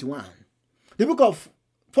 2021. The book of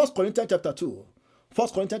 1 Corinthians chapter 2. 1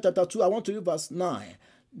 Corinthians chapter 2, I want to read verse 9.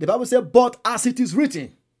 The Bible says, but as it is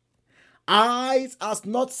written, eyes has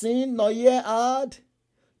not seen, nor ear heard,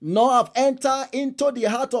 nor have entered into the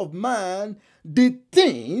heart of man the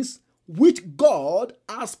things which God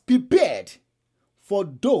has prepared for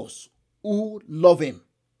those who love him.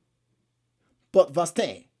 But verse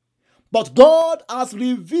 10, but God has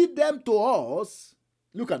revealed them to us,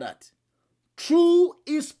 look at that, through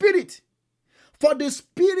his Spirit. For the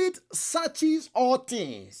Spirit searches all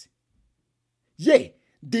things, yea,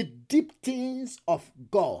 the deep things of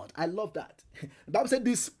God. I love that. The Bible said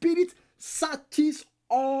the Spirit searches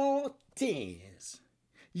all things,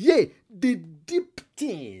 yea, the deep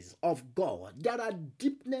things of God. There are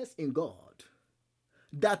deepness in God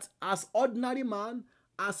that as ordinary man,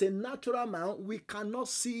 as a natural man, we cannot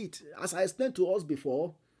see it. As I explained to us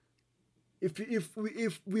before,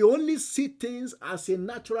 if we only see things as a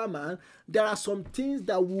natural man, there are some things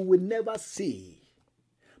that we will never see.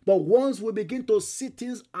 But once we begin to see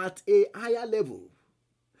things at a higher level,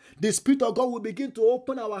 the Spirit of God will begin to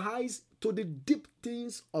open our eyes to the deep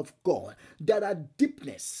things of God. There are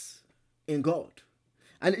deepness in God.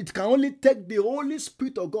 And it can only take the Holy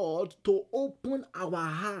Spirit of God to open our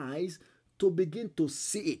eyes to begin to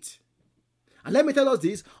see it. And let me tell us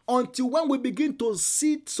this, until when we begin to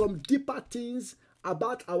see some deeper things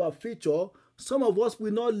about our future, some of us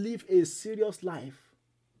will not live a serious life.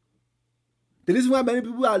 The reason why many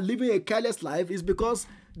people are living a careless life is because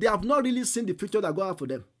they have not really seen the future that God has for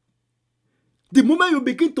them. The moment you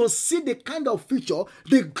begin to see the kind of future,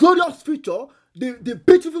 the glorious future, the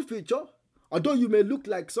beautiful future, although you may look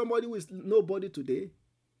like somebody who is nobody today,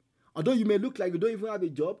 Although you may look like you don't even have a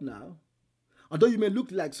job now, although you may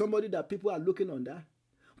look like somebody that people are looking under,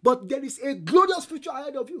 but there is a glorious future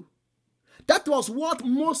ahead of you. That was what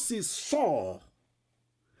Moses saw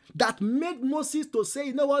that made Moses to say,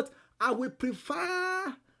 you know what, I will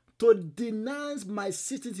prefer to denounce my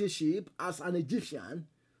citizenship as an Egyptian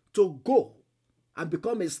to go and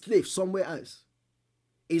become a slave somewhere else.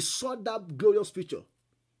 He saw that glorious future.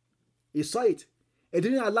 He saw it. He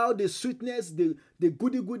didn't allow the sweetness, the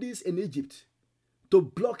goodies in Egypt to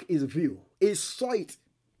block his view. He saw it.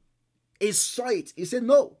 He saw it. He said,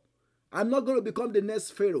 no, I'm not going to become the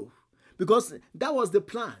next Pharaoh. Because that was the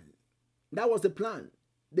plan. That was the plan.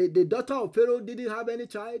 The daughter of Pharaoh didn't have any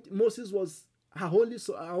child. Moses was her only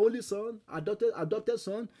son, adopted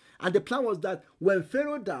son. And the plan was that when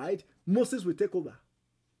Pharaoh died, Moses will take over.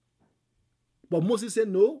 But Moses said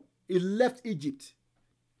no. He left Egypt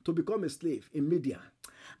to become a slave in Midian.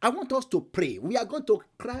 I want us to pray. We are going to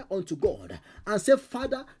cry unto God and say,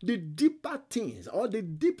 Father, the deeper things or the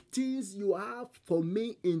deep things you have for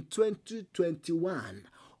me in 2021,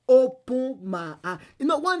 open my eyes. You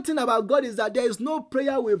know, one thing about God is that there is no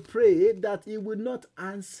prayer we pray that He will not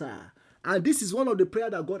answer. And this is one of the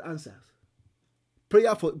prayers that God answers.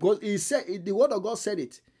 Prayer for God. He said, the word of God said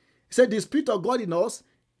it. He said, the Spirit of God in us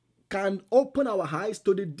can open our eyes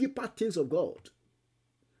to the deeper things of God.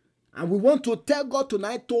 And we want to tell God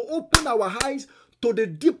tonight to open our eyes to the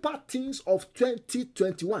deeper things of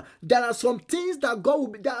 2021. There are some things that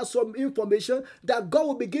there are some information that God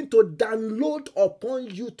will begin to download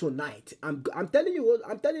upon you tonight. I'm telling you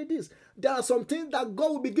this. There are some things that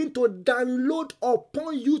God will begin to download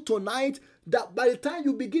upon you tonight that by the time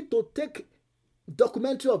you begin to take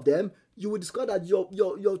documentary of them, you will discover that your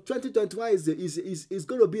 2021 is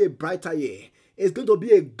going to be a brighter year. It's going to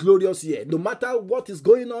be a glorious year. No matter what is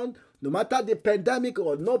going on, no matter the pandemic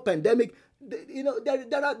or no pandemic, you know,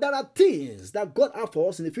 there are things that God has for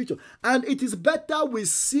us in the future. And it is better we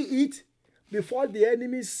see it before the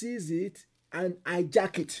enemy sees it and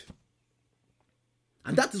hijack it.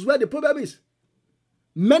 And that is where the problem is.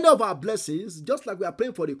 Many of our blessings, just like we are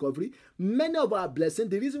praying for recovery, many of our blessings,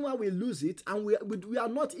 the reason why we lose it and we are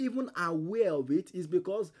not even aware of it is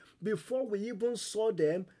because before we even saw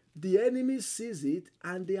them, the enemy sees it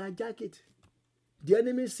and they hijack it. The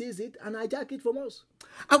enemy sees it and hijack it from us.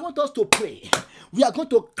 I want us to pray. We are going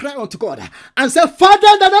to cry unto God and say, Father,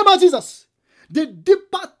 in the name of Jesus, the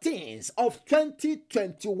deeper things of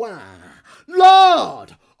 2021,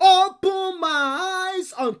 Lord, open my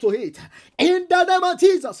eyes unto it. In the name of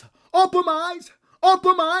Jesus, open my eyes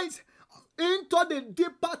into the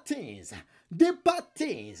deeper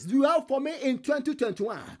things you have for me in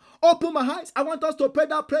 2021. Open my eyes. I want us to pray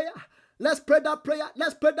that prayer. Let's pray that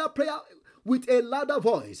prayer with a louder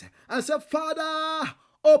voice and say, Father,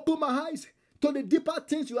 open my eyes to the deeper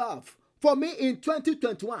things you have for me in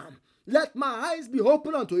 2021. Let my eyes be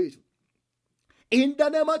open unto it. In the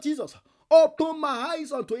name of Jesus, open my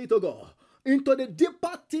eyes unto it, O God, into the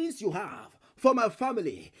deeper things you have for my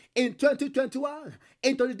family in 2021,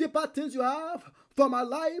 into the deeper things you have for my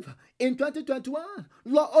life in 2021.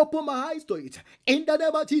 Lord, open my eyes to it. In the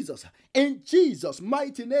name of Jesus, in Jesus'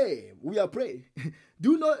 mighty name, we are praying.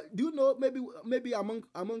 Do you know? Maybe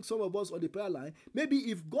among some of us on the prayer line, maybe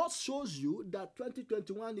if God shows you that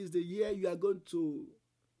 2021 is the year you are going to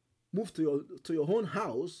move to your own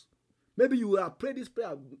house, maybe you will pray this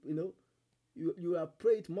prayer. You know, you will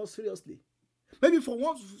pray it more seriously. Maybe for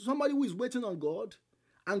somebody who is waiting on God,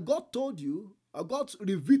 and God told you, or God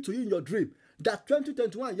revealed to you in your dream that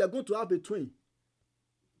 2021 you are going to have a twin.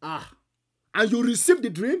 And you receive the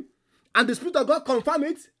dream, and the Spirit of God confirm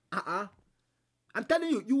it. I'm telling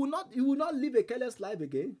you, you will not live a careless life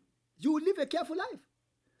again. You will live a careful life.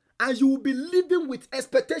 And you will be living with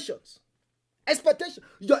expectations.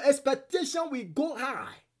 Your expectation will go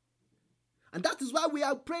high. And that is why we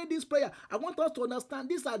are praying this prayer. I want us to understand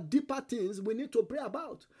these are deeper things we need to pray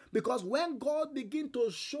about. Because when God begins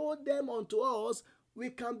to show them unto us, we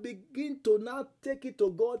can begin to now take it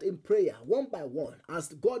to God in prayer, one by one, as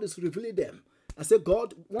God is revealing them. I say,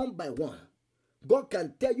 God, one by one. God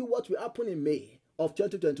can tell you what will happen in May of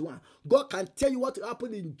 2021. God can tell you what will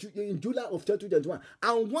happen in July of 2021.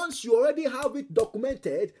 And once you already have it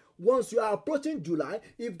documented, once you are approaching July,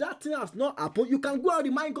 if that thing has not happened, you can go and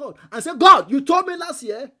remind God and say, God, you told me last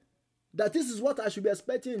year that this is what I should be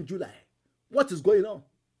expecting in July. What is going on?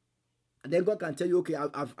 And then God can tell you, okay,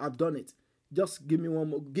 I've done it. Just give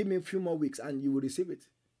me a few more weeks and you will receive it.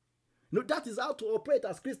 No, that is how to operate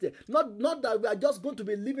as Christians. Not that we are just going to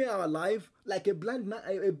be living our life like a blind man,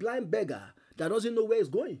 a blind beggar that doesn't know where it's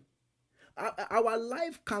going. Our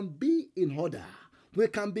life can be in order we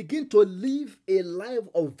can begin to live a life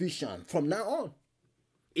of vision from now on.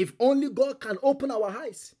 If only God can open our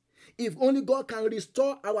eyes. If only God can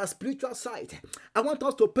restore our spiritual sight. I want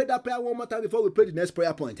us to pray that prayer one more time before we pray the next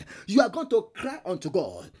prayer point. You are going to cry unto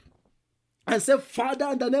God and say,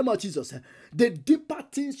 Father, in the name of Jesus, the deeper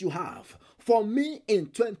things you have for me in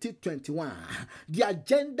 2021, the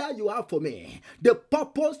agenda you have for me, the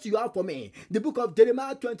purpose you have for me. The book of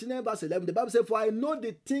Jeremiah 29 verse 11, the Bible says, for I know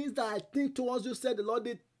the things that I think towards you, said the Lord,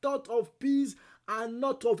 the thought of peace and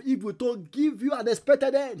not of evil, to give you an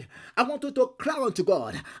expected end. I want you to cry unto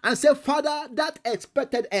God and say, Father, that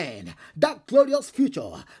expected end, that glorious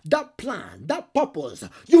future, that plan, that purpose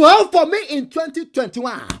you have for me in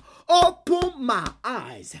 2021, open my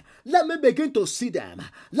eyes. Let me begin to see them.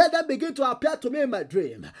 Let them begin to appear to me in my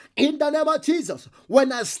dream. In the name of Jesus.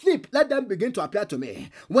 When I sleep, let them begin to appear to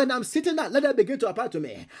me. When I'm sitting down, let them begin to appear to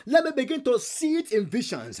me. Let me begin to see it in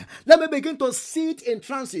visions. Let me begin to see it in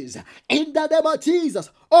trances. In the name of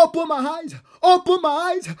Jesus. Open my eyes. Open my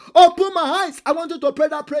eyes. Open my eyes. I want you to pray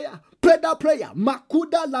that prayer. Pray that prayer.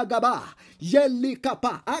 Makuda lagaba.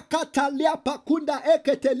 Yelikapa. Akatalia pakunda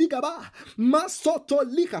ekete ligaba. Masoto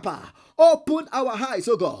likapa. Open our eyes,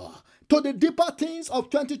 oh God, to the deeper things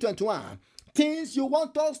of 2021. Things you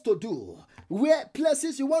want us to do. Where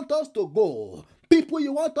places you want us to go. People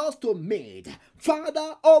you want us to meet.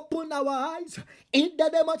 Father, open our eyes in the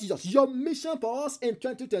name of Jesus. Your mission for us in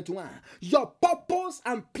 2021. Your purpose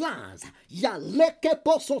and plans.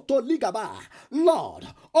 Lord,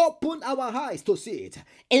 open our eyes to see it.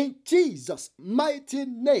 In Jesus' mighty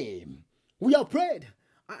name, we have prayed.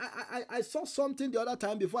 I saw something the other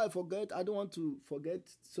time. Before I forget, I don't want to forget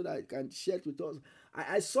so that I can share it with us.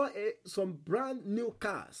 I saw some brand new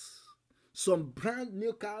cars. Some brand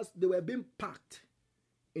new cars, they were being packed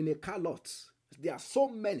in a car lot. There are so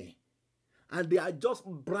many. And they are just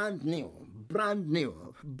brand new. Brand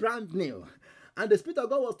new. Brand new. And the Spirit of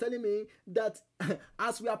God was telling me that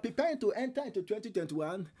as we are preparing to enter into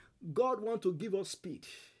 2021, God wants to give us speed.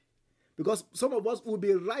 Because some of us will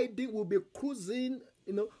be riding, will be cruising,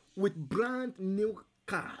 with brand new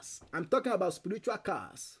cars. I'm talking about spiritual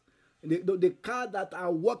cars. The cars that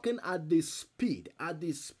are working at the speed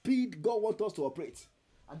God wants us to operate.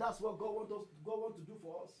 And that's what God wants to do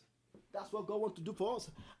for us. That's what God wants to do for us.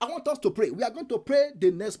 I want us to pray. We are going to pray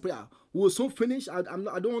the next prayer. We will soon finish. I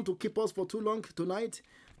don't want to keep us for too long tonight,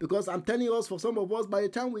 because I'm telling us, for some of us, by the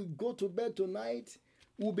time we go to bed tonight,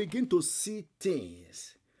 we'll begin to see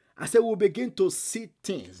things. I said we'll begin to see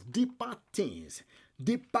things,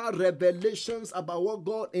 deeper revelations about what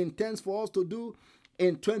God intends for us to do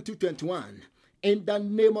in 2021. In the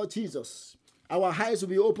name of Jesus, our eyes will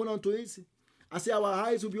be open unto it. I say our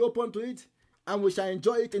eyes will be open to it, and we shall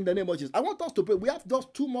enjoy it in the name of Jesus. I want us to pray. We have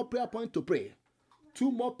just 2 more prayer points to pray.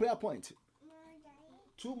 2 more prayer points.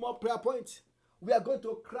 2 more prayer points. We are going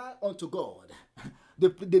to cry unto God.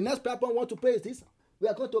 The next prayer point I want to pray is this. We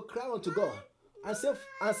are going to cry unto God and say,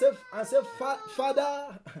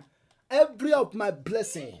 Father, every of my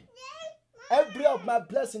blessing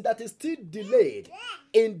that is still delayed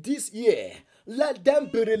in this year, let them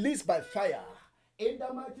be released by fire. In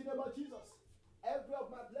the mighty name of Jesus. Every of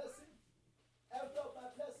my blessings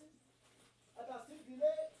that are still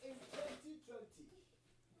delayed in 2020,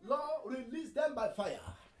 Lord, release them by fire.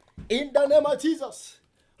 In the name of Jesus.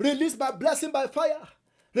 Release my blessing by fire.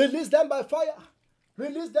 Release them by fire.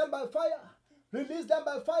 Release them by fire. Release them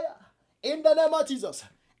by fire. In the name of Jesus.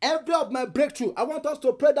 Every of my breakthrough, I want us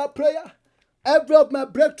to pray that prayer. Every of my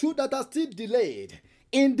breakthrough that are still delayed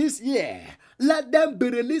in this year, let them be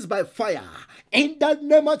released by fire. In the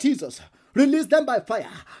name of Jesus. Release them by fire.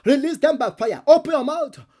 Release them by fire. Open your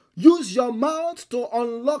mouth. Use your mouth to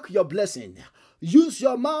unlock your blessing. Use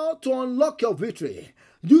your mouth to unlock your victory.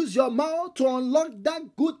 Use your mouth to unlock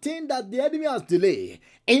that good thing that the enemy has delayed.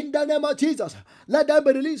 In the name of Jesus, let them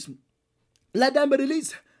be released. Let them be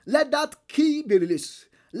released. Let that key be released.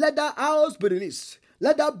 Let that house be released.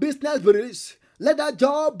 Let that business be released. Let that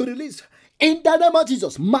job be released. In the name of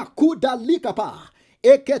Jesus. Makuda likapa.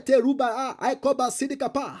 Ekete ruba aikoba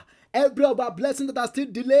sidikapa. Every of our blessings that are still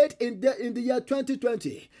delayed in the year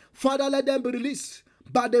 2020. Father, let them be released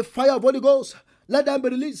by the fire of Holy Ghost. Let them be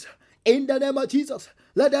released in the name of Jesus.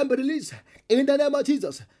 Let them be released in the name of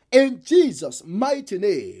Jesus. In Jesus' mighty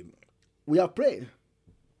name, we have prayed.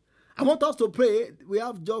 I want us to pray. We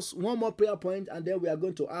have just 1 more prayer point, and then we are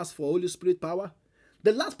going to ask for Holy Spirit power.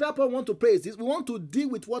 The last prayer point we want to pray is this. We want to deal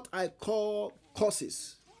with what I call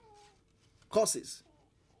curses. Curses.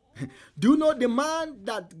 Do you know the man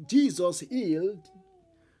that Jesus healed?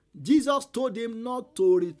 Jesus told him not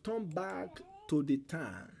to return back to the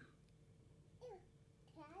town.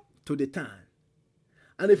 To the town.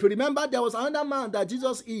 And if you remember, there was another man that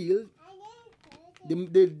Jesus healed,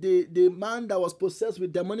 the man that was possessed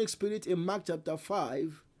with demonic spirit in Mark chapter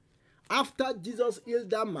 5. After Jesus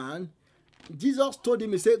healed that man, Jesus told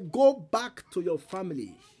him, he said, go back to your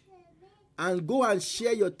family and go and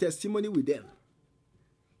share your testimony with them.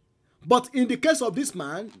 But in the case of this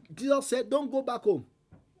man, Jesus said, don't go back home.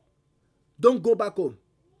 Don't go back home.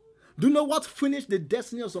 Do you know what finished the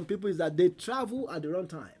destiny of some people is that they travel at the wrong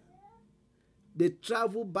time. They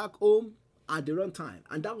travel back home at the wrong time.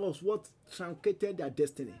 And that was what truncated their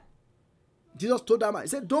destiny. Jesus told that man, he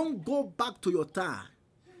said, don't go back to your town.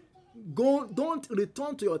 Don't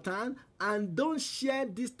return to your town and don't share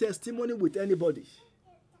this testimony with anybody.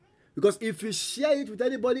 Because if you share it with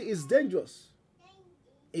anybody, it's dangerous.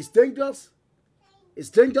 It's dangerous. It's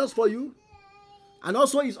dangerous for you. And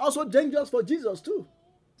also, it's also dangerous for Jesus too.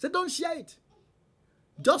 So don't share it.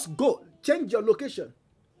 Just go. Change your location.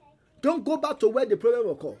 Don't go back to where the problem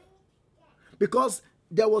occurred. Because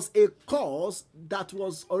there was a cause that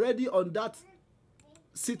was already on that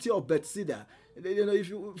city of Bethsaida. You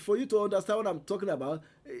know, for you to understand what I'm talking about,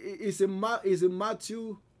 it's in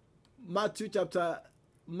Matthew chapter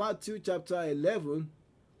 11,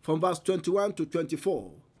 from verse 21 to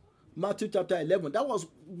 24. Matthew chapter 11. That was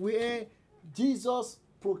where Jesus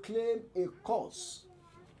proclaimed a curse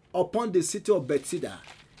upon the city of Bethsaida.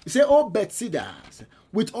 He said, "Oh Bethsaida,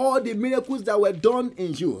 with all the miracles that were done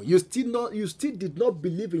in you, you still did not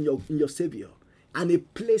believe in your Savior." And he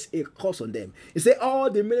placed a curse on them. He said, all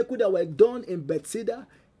the miracles that were done in Bethsaida,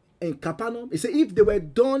 in Capernaum, he said, if they were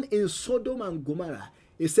done in Sodom and Gomorrah,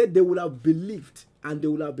 he said they would have believed and they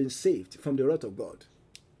would have been saved from the wrath of God.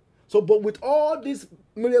 So, but with all these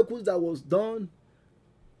miracles that was done,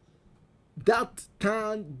 that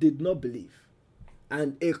town did not believe.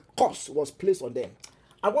 And a curse was placed on them.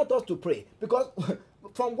 I want us to pray. Because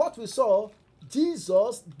from what we saw,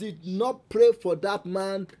 Jesus did not pray for that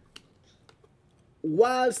man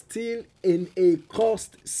while still in a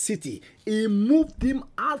cursed city. He moved him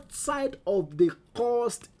outside of the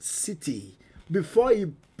cursed city before he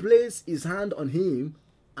placed his hand on him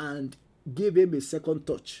and gave him a second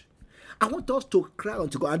touch. I want us to cry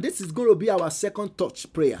unto God, and this is going to be our second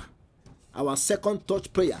touch prayer. Our second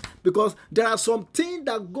touch prayer. Because there are some things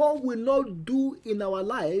that God will not do in our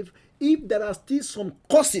life if there are still some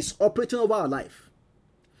causes operating over our life.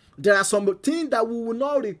 There are some things that we will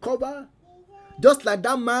not recover. Just like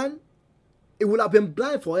that man, he would have been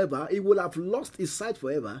blind forever. He would have lost his sight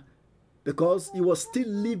forever because he was still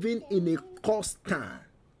living in a cursed town,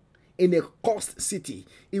 in a cursed city.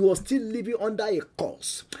 He was still living under a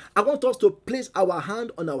curse. I want us to place our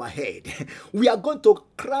hand on our head. We are going to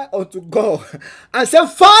cry unto God and say,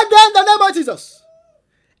 Father, in the name of Jesus,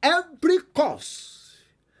 every curse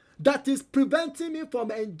that is preventing me from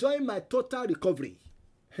enjoying my total recovery,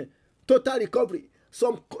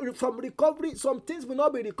 some things will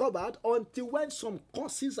not be recovered until when some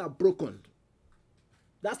curses are broken.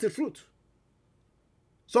 That's the truth.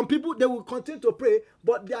 Some people, they will continue to pray,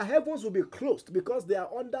 but their heavens will be closed because they are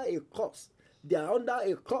under a curse. They are under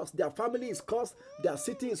a curse. Their family is cursed. Their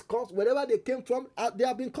city is cursed. Wherever they came from, they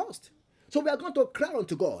have been cursed. So we are going to cry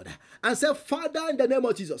unto God and say, Father, in the name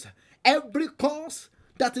of Jesus, every curse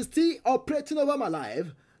that is still operating over my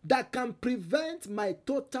life that can prevent my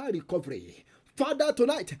total recovery, Father,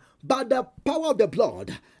 tonight, by the power of the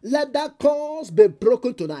blood, let that curse be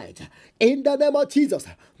broken tonight. In the name of Jesus,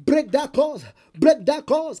 break that curse. Break that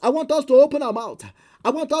curse. I want us to open our mouth. I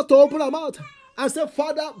want us to open our mouth and say,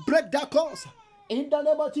 Father, break that curse. In the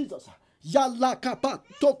name of Jesus. Yalla kapa,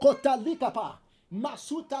 tokota likapa,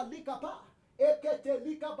 masuta likapa, ekete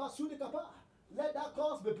likapa, sulikapa. Let that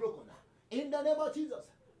curse be broken. In the name of Jesus,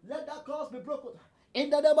 let that curse be broken. In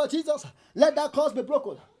the name of Jesus, let that curse be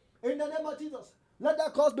broken. In the name of Jesus, let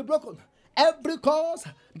that curse be broken. Every curse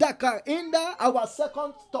that can hinder our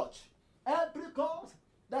second touch. Every curse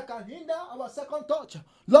that can hinder our second touch.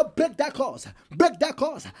 Lord, break that curse. Break that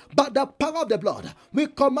curse. By the power of the blood, we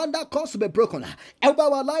command that curse to be broken. Over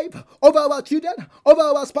our life, over our children, over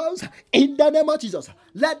our spouse. In the name of Jesus,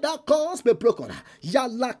 let that curse be broken.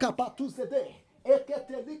 Yalla kapa tu sede.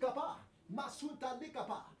 Ekete likapa. Masuta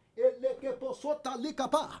likapa.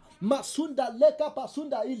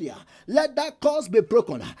 Let that curse be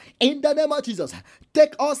broken. In the name of Jesus,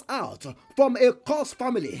 take us out from a cursed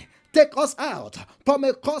family. Take us out from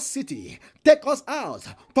a cursed city. Take us out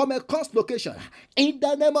from a cursed location. In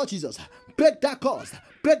the name of Jesus, break that curse.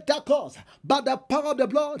 Break that curse. By the power of the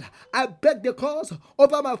blood, I break the curse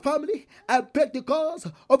over my family. I break the curse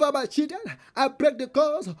over my children. I break the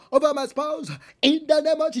curse over my spouse. In the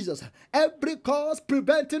name of Jesus, every curse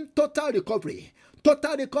preventing total recovery,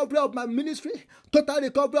 total recovery of my ministry, total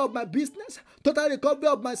recovery of my business, total recovery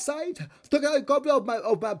of my sight, total recovery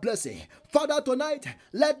of my blessing. Father, tonight,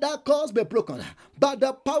 let that curse be broken by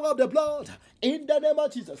the power of the blood in the name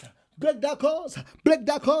of Jesus. Break that curse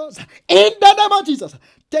in the name of Jesus.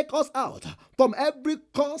 Take us out from every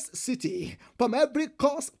cursed city, from every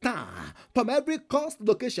cursed town, from every cursed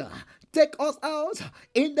location. Take us out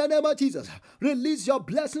in the name of Jesus. Release your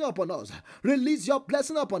blessing upon us. Release your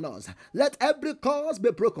blessing upon us. Let every curse be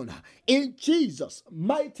broken. In Jesus'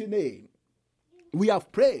 mighty name, we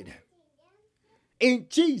have prayed. In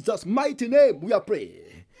Jesus' mighty name, we have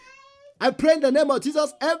prayed. I pray in the name of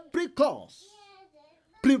Jesus, every curse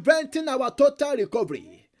preventing our total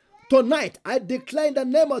recovery, tonight, I declare in the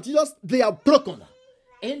name of Jesus, they are broken.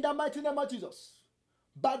 In the mighty name of Jesus.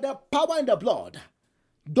 By the power in the blood,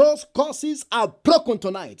 those curses are broken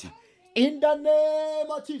tonight. In the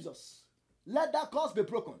name of Jesus. Let that curse be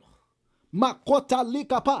broken. Makota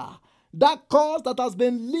likapa. That curse that has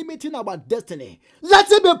been limiting our destiny,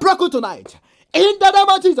 let it be broken tonight. In the name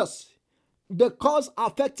of Jesus. The curse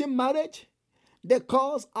affecting marriage, the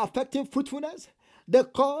curse affecting fruitfulness, the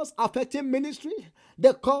cause affecting ministry,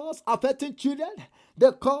 the cause affecting children,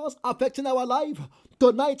 the cause affecting our life.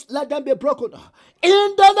 Tonight, let them be broken.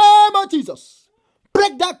 In the name of Jesus.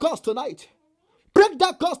 Break that cause tonight. Break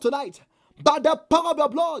that cause tonight. By the power of the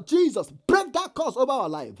blood, Jesus, break that cause over our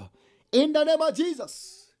life. In the name of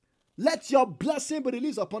Jesus. Let your blessing be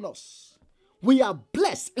released upon us. We are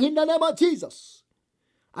blessed in the name of Jesus.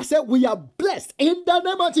 I said we are blessed in the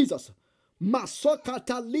name of Jesus.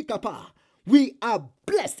 Masokata likapa. We are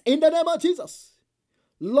blessed in the name of Jesus.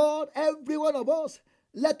 Lord, every one of us,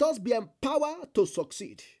 let us be empowered to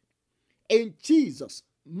succeed. In Jesus'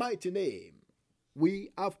 mighty name, we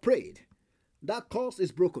have prayed. That curse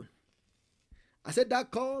is broken. I said that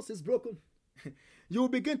curse is broken. You will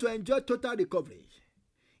begin to enjoy total recovery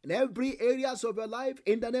in every areas of your life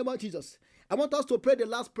in the name of Jesus. I want us to pray the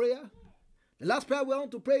last prayer. The last prayer we want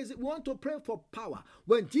to pray is we want to pray for power.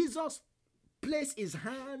 When Jesus placed his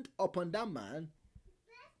hand upon that man,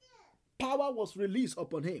 power was released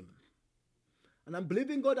upon him. And I'm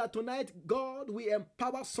believing God that tonight, God, we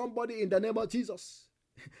empower somebody in the name of Jesus.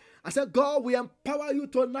 I said, God, we empower you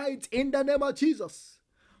tonight in the name of Jesus.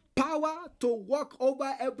 Power to walk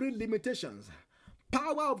over every limitations.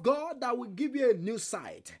 Power of God that will give you a new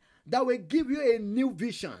sight, that will give you a new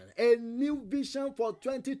vision for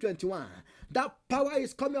 2021. That power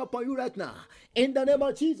is coming upon you right now in the name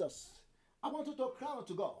of Jesus. I want you to cry out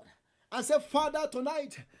to God and say, Father,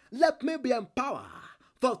 tonight, let me be empowered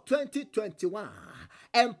for 2021.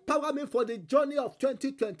 Empower me for the journey of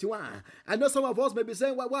 2021. I know some of us may be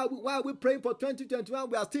saying, why are we praying for 2021?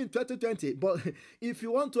 We are still in 2020. But if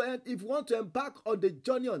you want to embark on the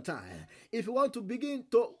journey on time, if you want to begin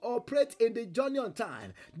to operate in the journey on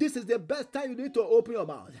time, this is the best time you need to open your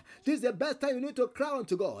mouth. This is the best time you need to cry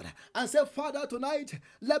unto God and say, Father, tonight,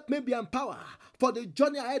 let me be empowered for the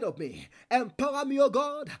journey ahead of me. Empower me, O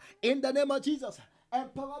God, in the name of Jesus.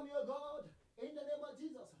 Empower me, O God, in the name of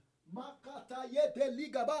Jesus. Makata yete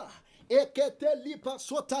ligaba, ekete lipa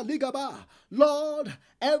sota ligaba. Lord,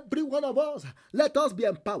 every one of us, let us be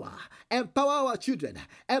empowered. Empower our children,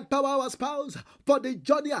 empower our spouse for the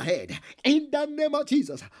journey ahead. In the name of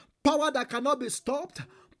Jesus, power that cannot be stopped,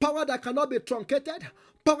 power that cannot be truncated,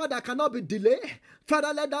 power that cannot be delayed.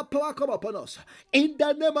 Father, let that power come upon us. In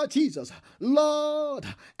the name of Jesus, Lord,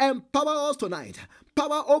 empower us tonight.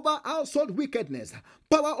 Power over household wickedness.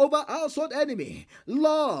 Power over household enemy.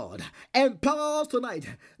 Lord, empower us tonight.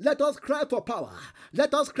 Let us cry for power.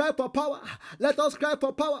 Let us cry for power. Let us cry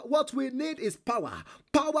for power. What we need is power.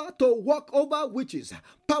 Power to walk over witches.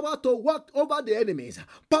 Power to walk over the enemies.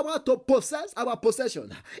 Power to possess our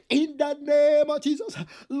possession. In the name of Jesus,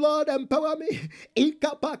 Lord, empower me.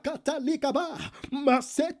 Ikapakata likaba.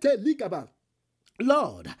 Masete likaba.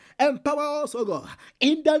 Lord, empower us, oh God,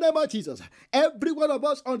 in the name of Jesus. Every one of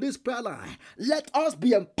us on this prayer line, let us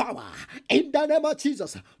be empowered in the name of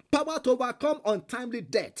Jesus. Power to overcome untimely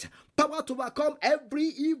death. Power to overcome every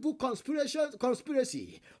evil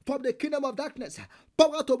conspiracy from the kingdom of darkness.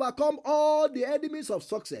 Power to overcome all the enemies of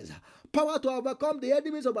success. Power to overcome the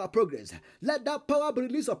enemies of our progress. Let that power be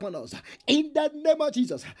released upon us. In the name of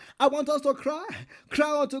Jesus, I want us to cry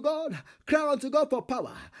unto God for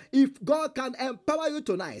power. If God can empower you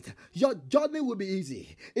tonight, your journey will be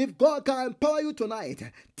easy. If God can empower you tonight,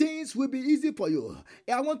 things will be easy for you.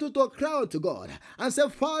 I want you to cry unto God and say,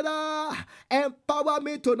 Father, Father, empower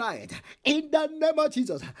me tonight. In the name of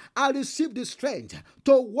Jesus, I receive the strength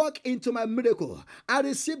to walk into my miracle. I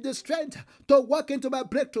receive the strength to walk into my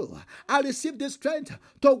breakthrough. I receive the strength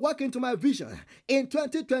to walk into my vision in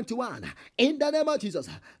 2021. In the name of Jesus,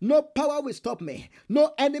 no power will stop me.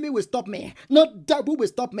 No enemy will stop me. No devil will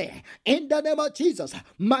stop me. In the name of Jesus,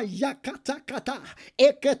 Mayakata kata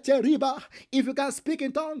eketeriba. If you can speak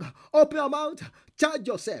in tongue, open your mouth. Charge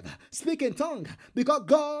yourself. Speak in tongue because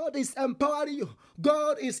God is empowering you.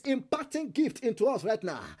 God is imparting gift into us right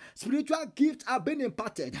now. Spiritual gifts are being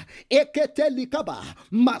imparted. Ekete likaba,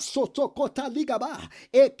 masoto kota ligaba,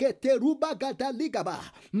 ekete ruba gada ligaba,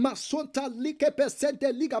 masonta like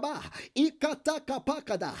pesente ligaba, ikata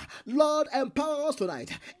kapakada. Lord, empower us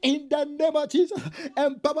tonight. In the name of Jesus,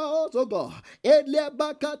 empower us, oh God. Elia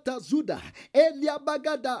bakata zuda, Elia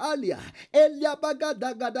bagada alia, Elia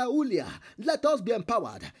bagada gada ulia. Let us be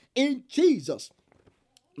empowered in Jesus'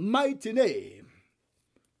 mighty name.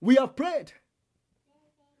 We have prayed.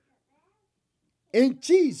 In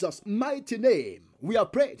Jesus' mighty name, we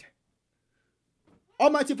have prayed.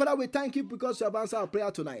 Almighty Father, we thank you because you have answered our prayer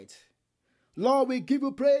tonight. Lord, we give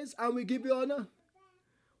you praise and we give you honor.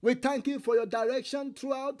 We thank you for your direction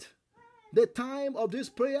throughout the time of this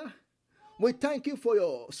prayer. We thank you for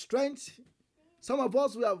your strength. Some of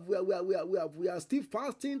us we are still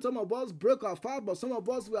fasting. Some of us break our fast, but some of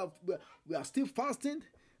us we are still fasting.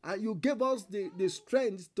 And you gave us the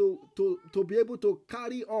strength to be able to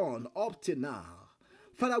carry on up till now.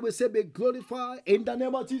 Father, we say be glorified in the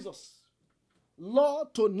name of Jesus.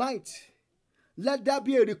 Lord, tonight, let there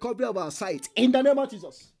be a recovery of our sight in the name of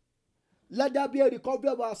Jesus. Let there be a recovery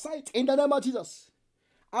of our sight in the name of Jesus.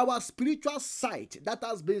 Our spiritual sight that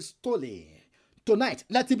has been stolen, tonight,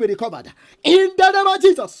 let it be recovered in the name of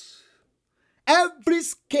Jesus. Every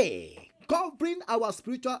scale covering our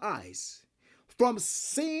spiritual eyes from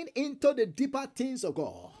seeing into the deeper things of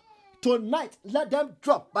God, tonight, let them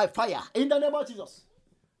drop by fire in the name of Jesus.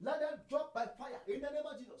 Let them drop by fire in the name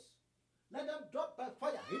of Jesus. Let them drop by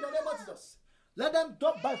fire in the name of Jesus. Let them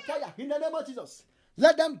drop by fire in the name of Jesus.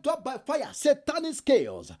 Let them drop by fire. Satanic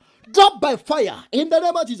scales, drop by fire in the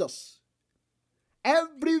name of Jesus.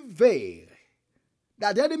 Every veil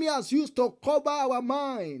that the enemy has used to cover our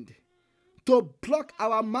mind, to block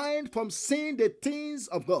our mind from seeing the things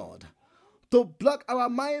of God, to block our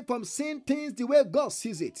mind from seeing things the way God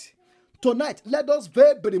sees it. Tonight, let those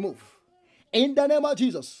veils be removed. In the name of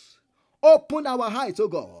Jesus, open our eyes, oh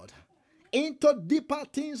God, into deeper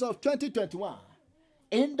things of 2021.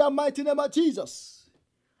 In the mighty name of Jesus,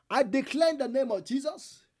 I declare in the name of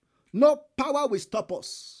Jesus, no power will stop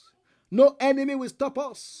us. No enemy will stop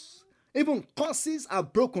us. Even curses are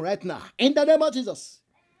broken right now. In the name of Jesus,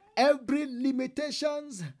 every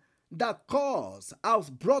limitations that cause has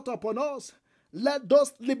brought upon us, let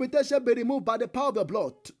those limitations be removed by the power of the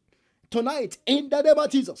blood. Tonight, in the name of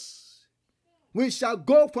Jesus, we shall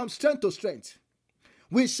go from strength to strength.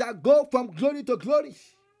 We shall go from glory to glory.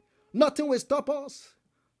 Nothing will stop us.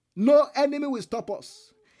 No enemy will stop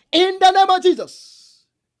us. In the name of Jesus.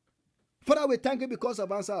 Father, we thank you because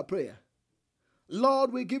of answer our prayer.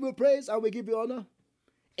 Lord, we give you praise and we give you honor.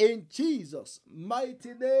 In Jesus'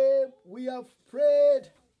 mighty name, we have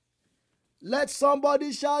prayed. Let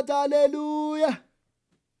somebody shout hallelujah.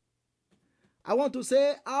 I want to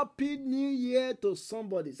say Happy New Year to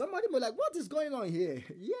somebody. Somebody may be like, what is going on here?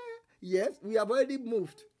 Yes, we have already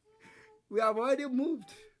moved. We have already moved.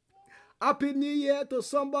 Happy New Year to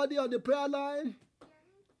somebody on the prayer line.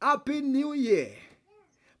 Happy New Year.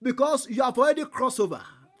 Because you have already crossed over.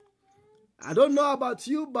 I don't know about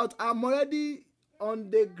you, but I'm already on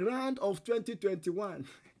the ground of 2021.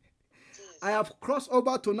 I have crossed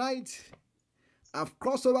over tonight. I've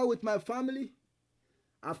crossed over with my family.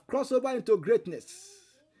 I've crossed over into greatness.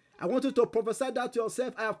 I want you to prophesy that to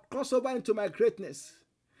yourself. I have crossed over into my greatness.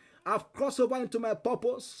 I've crossed over into my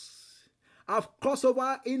purpose. I've crossed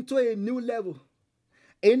over into a new level.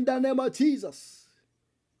 In the name of Jesus.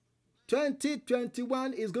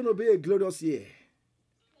 2021 is going to be a glorious year.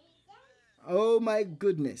 Oh my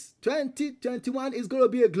goodness. 2021 is going to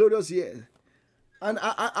be a glorious year. And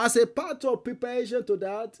as a part of preparation to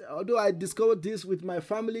that, although I discovered this with my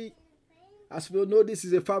family, as we all know, this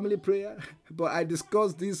is a family prayer, but I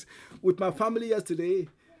discussed this with my family yesterday.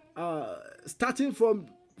 Starting from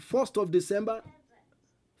 1st of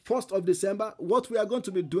December, what we are going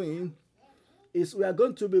to be doing is we are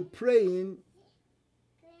going to be praying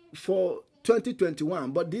for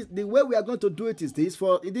 2021. But the way we are going to do it is this.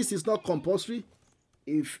 This is not compulsory.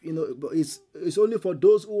 If but it's only for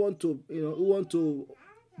those who want to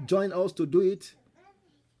join us to do it.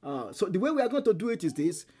 So the way we are going to do it is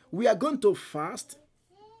this: we are going to fast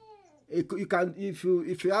You can, if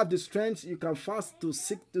you have the strength, you can fast to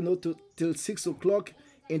till 6 o'clock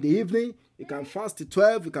in the evening. You can fast to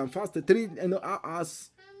 12. You can fast to 3.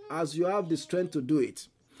 As you have the strength to do it.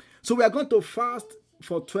 So we are going to fast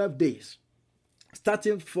for 12 days,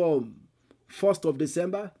 starting from 1st of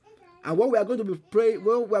December. And what we are going to be praying,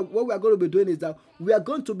 what we are going to be doing is that we are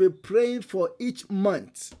going to be praying for each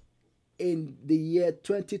month in the year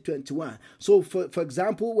 2021. So for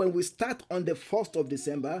example, when we start on the 1st of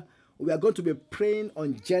December, we are going to be praying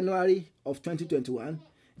on January of 2021.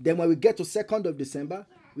 Then when we get to 2nd of December,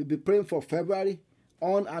 we'll be praying for February,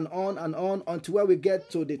 on and on and on until when we get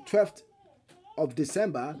to the 12th of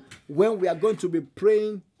December, when we are going to be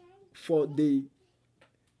praying for the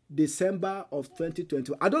December of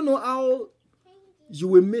 2021. I don't know how you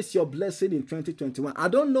will miss your blessing in 2021. I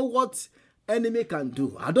don't know what enemy can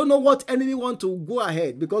do. I don't know what enemy want to go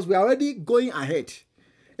ahead, because we are already going ahead.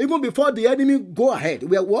 Even before the enemy go ahead,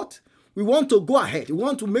 we are what? We want to go ahead. We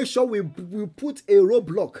want to make sure we put a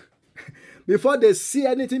roadblock before they see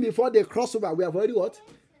anything, before they cross over. We have already what?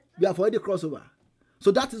 We have already crossed over.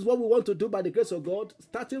 So that is what we want to do by the grace of God.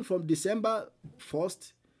 Starting from December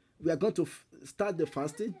 1st, we are going to start the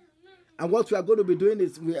fasting. And what we are going to be doing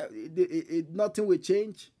is nothing will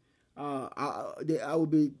change. I will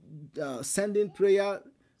be sending prayer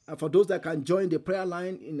for those that can join the prayer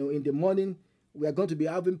line. In the morning, we are going to be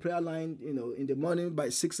having prayer line. In the morning by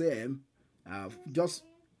 6 a.m. Just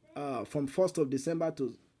from 1st of December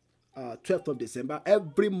to 12th of December,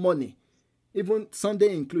 every morning, even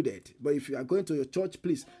Sunday included. But if you are going to your church,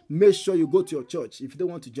 please make sure you go to your church if you don't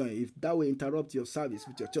want to join, if that will interrupt your service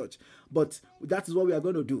with your church. But that is what we are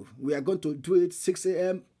going to do. We are going to do it 6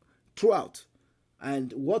 a.m. throughout.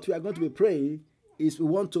 And what we are going to be praying is we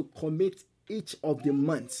want to commit each of the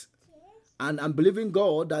months. And I'm believing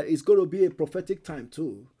God that it's going to be a prophetic time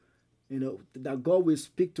too. That God will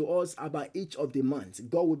speak to us about each of the months.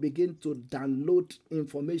 God will begin to download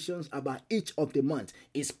information about each of the months.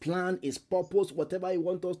 His plan, His purpose, whatever He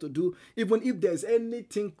wants us to do, even if there's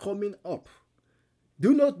anything coming up. Do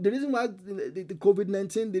you know the reason why the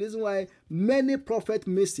COVID-19, the reason why many prophets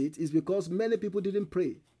miss it is because many people didn't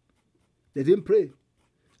pray. They didn't pray.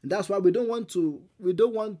 And that's why we don't want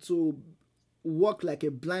to walk like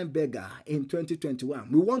a blind beggar in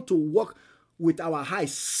 2021. We want to walk with our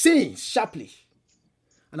eyes seeing sharply.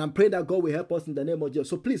 And I'm praying that God will help us in the name of Jesus.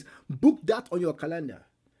 So please book that on your calendar.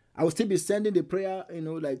 I will still be sending the prayer,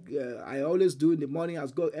 like I always do in the morning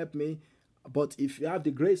as God help me. But if you have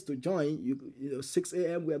the grace to join, 6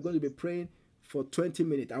 a.m. we are going to be praying for 20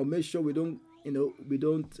 minutes. I'll make sure we don't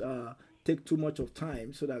take too much of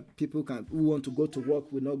time so that people who want to go to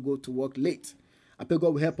work will not go to work late. I pray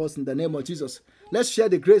God will help us in the name of Jesus. Let's share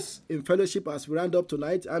the grace in fellowship as we round up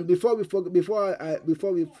tonight. And before we share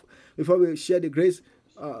the grace,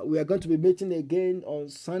 we are going to be meeting again on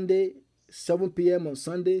Sunday, 7 p.m. on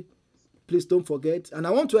Sunday. Please don't forget. And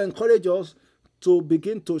I want to encourage us to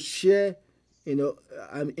begin to share,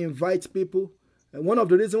 and invite people. And one of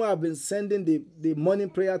the reasons why I've been sending the morning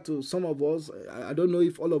prayer to some of us, I don't know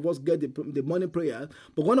if all of us get the morning prayer,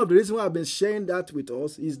 but one of the reasons why I've been sharing that with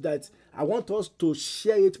us is that I want us to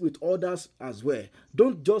share it with others as well.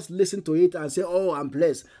 Don't just listen to it and say, oh, I'm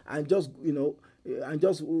blessed, and just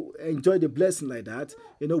enjoy the blessing like that.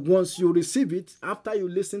 Once you receive it, after you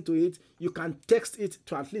listen to it, you can text it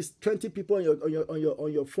to at least 20 people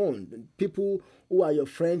on your phone. People who are your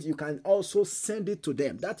friends, you can also send it to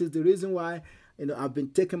them. That is the reason why I've been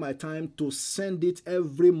taking my time to send it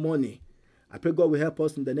every morning. I pray God will help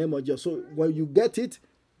us in the name of Jesus. So when you get it,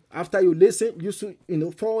 after you listen, you should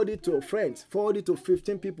forward it to your friends, forward it to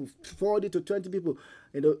 15 people, forward it to 20 people.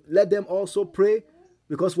 Let them also pray,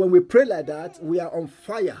 because when we pray like that, we are on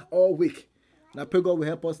fire all week. And I pray God will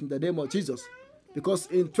help us in the name of Jesus, because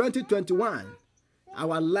in 2021,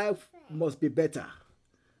 our life must be better,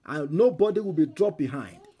 and nobody will be dropped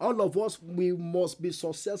behind. All of us, we must be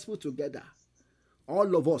successful together.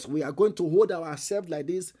 All of us, we are going to hold ourselves like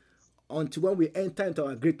this until when we enter into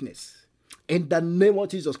our greatness. In the name of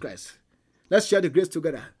Jesus Christ. Let's share the grace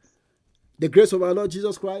together. The grace of our Lord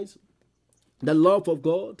Jesus Christ, the love of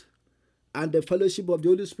God, and the fellowship of the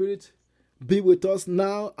Holy Spirit be with us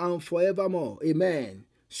now and forevermore. Amen.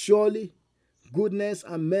 Surely, goodness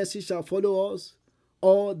and mercy shall follow us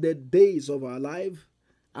all the days of our life,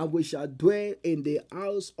 and we shall dwell in the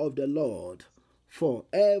house of the Lord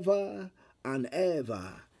forever and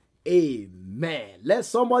ever. Amen. Let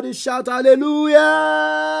somebody shout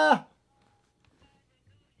hallelujah.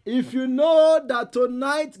 If you know that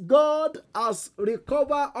tonight God has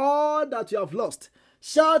recovered all that you have lost,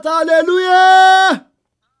 shout hallelujah.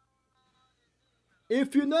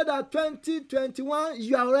 If you know that 2021,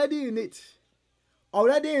 you are already in it.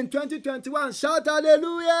 Already in 2021, shout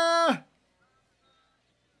hallelujah.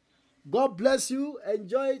 God bless you.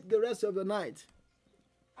 Enjoy the rest of the night.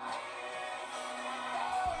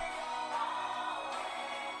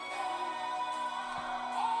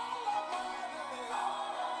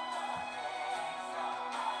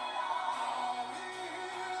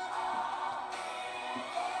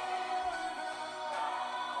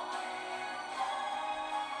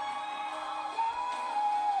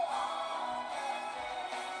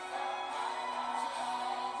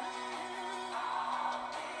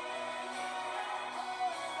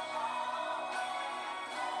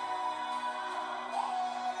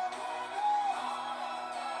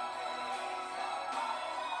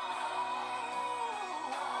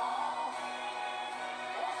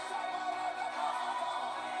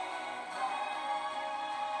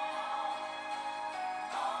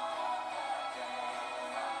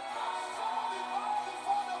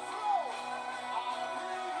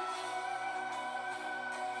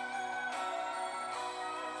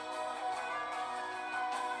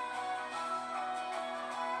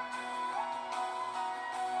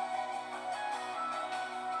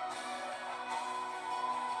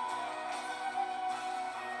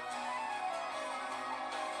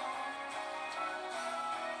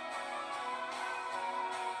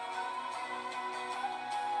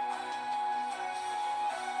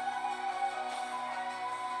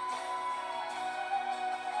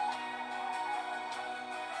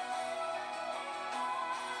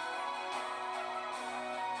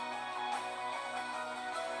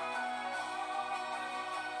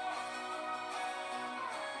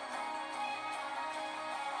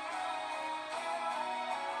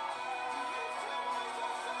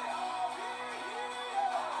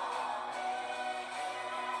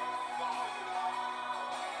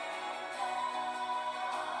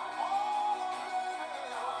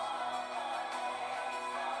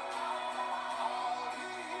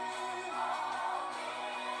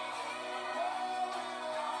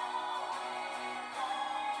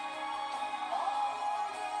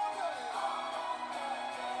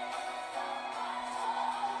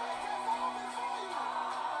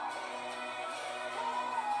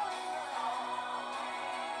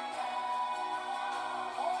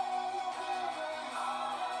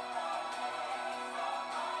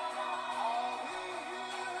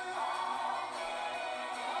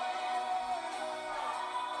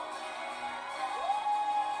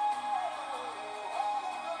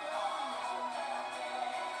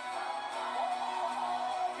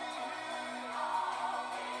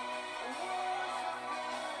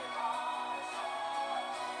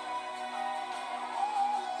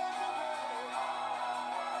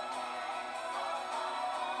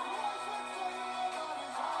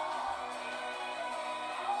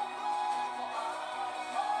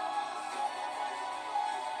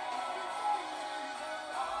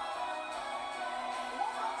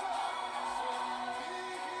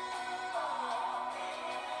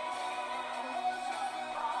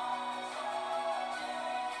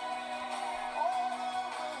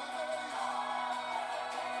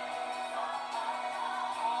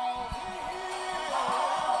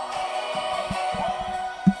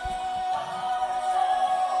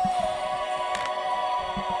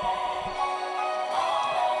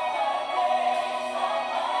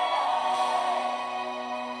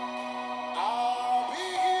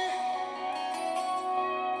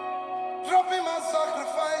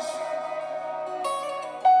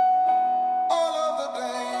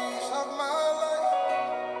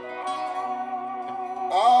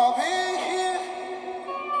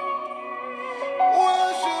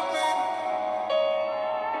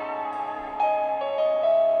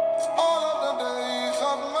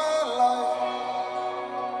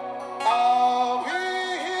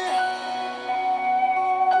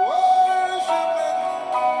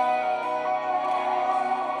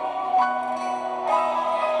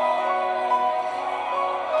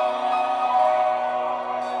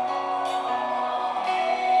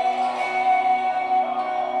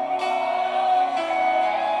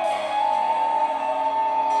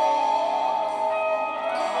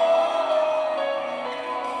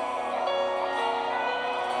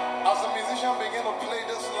 As the musician begin to play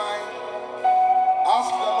this line,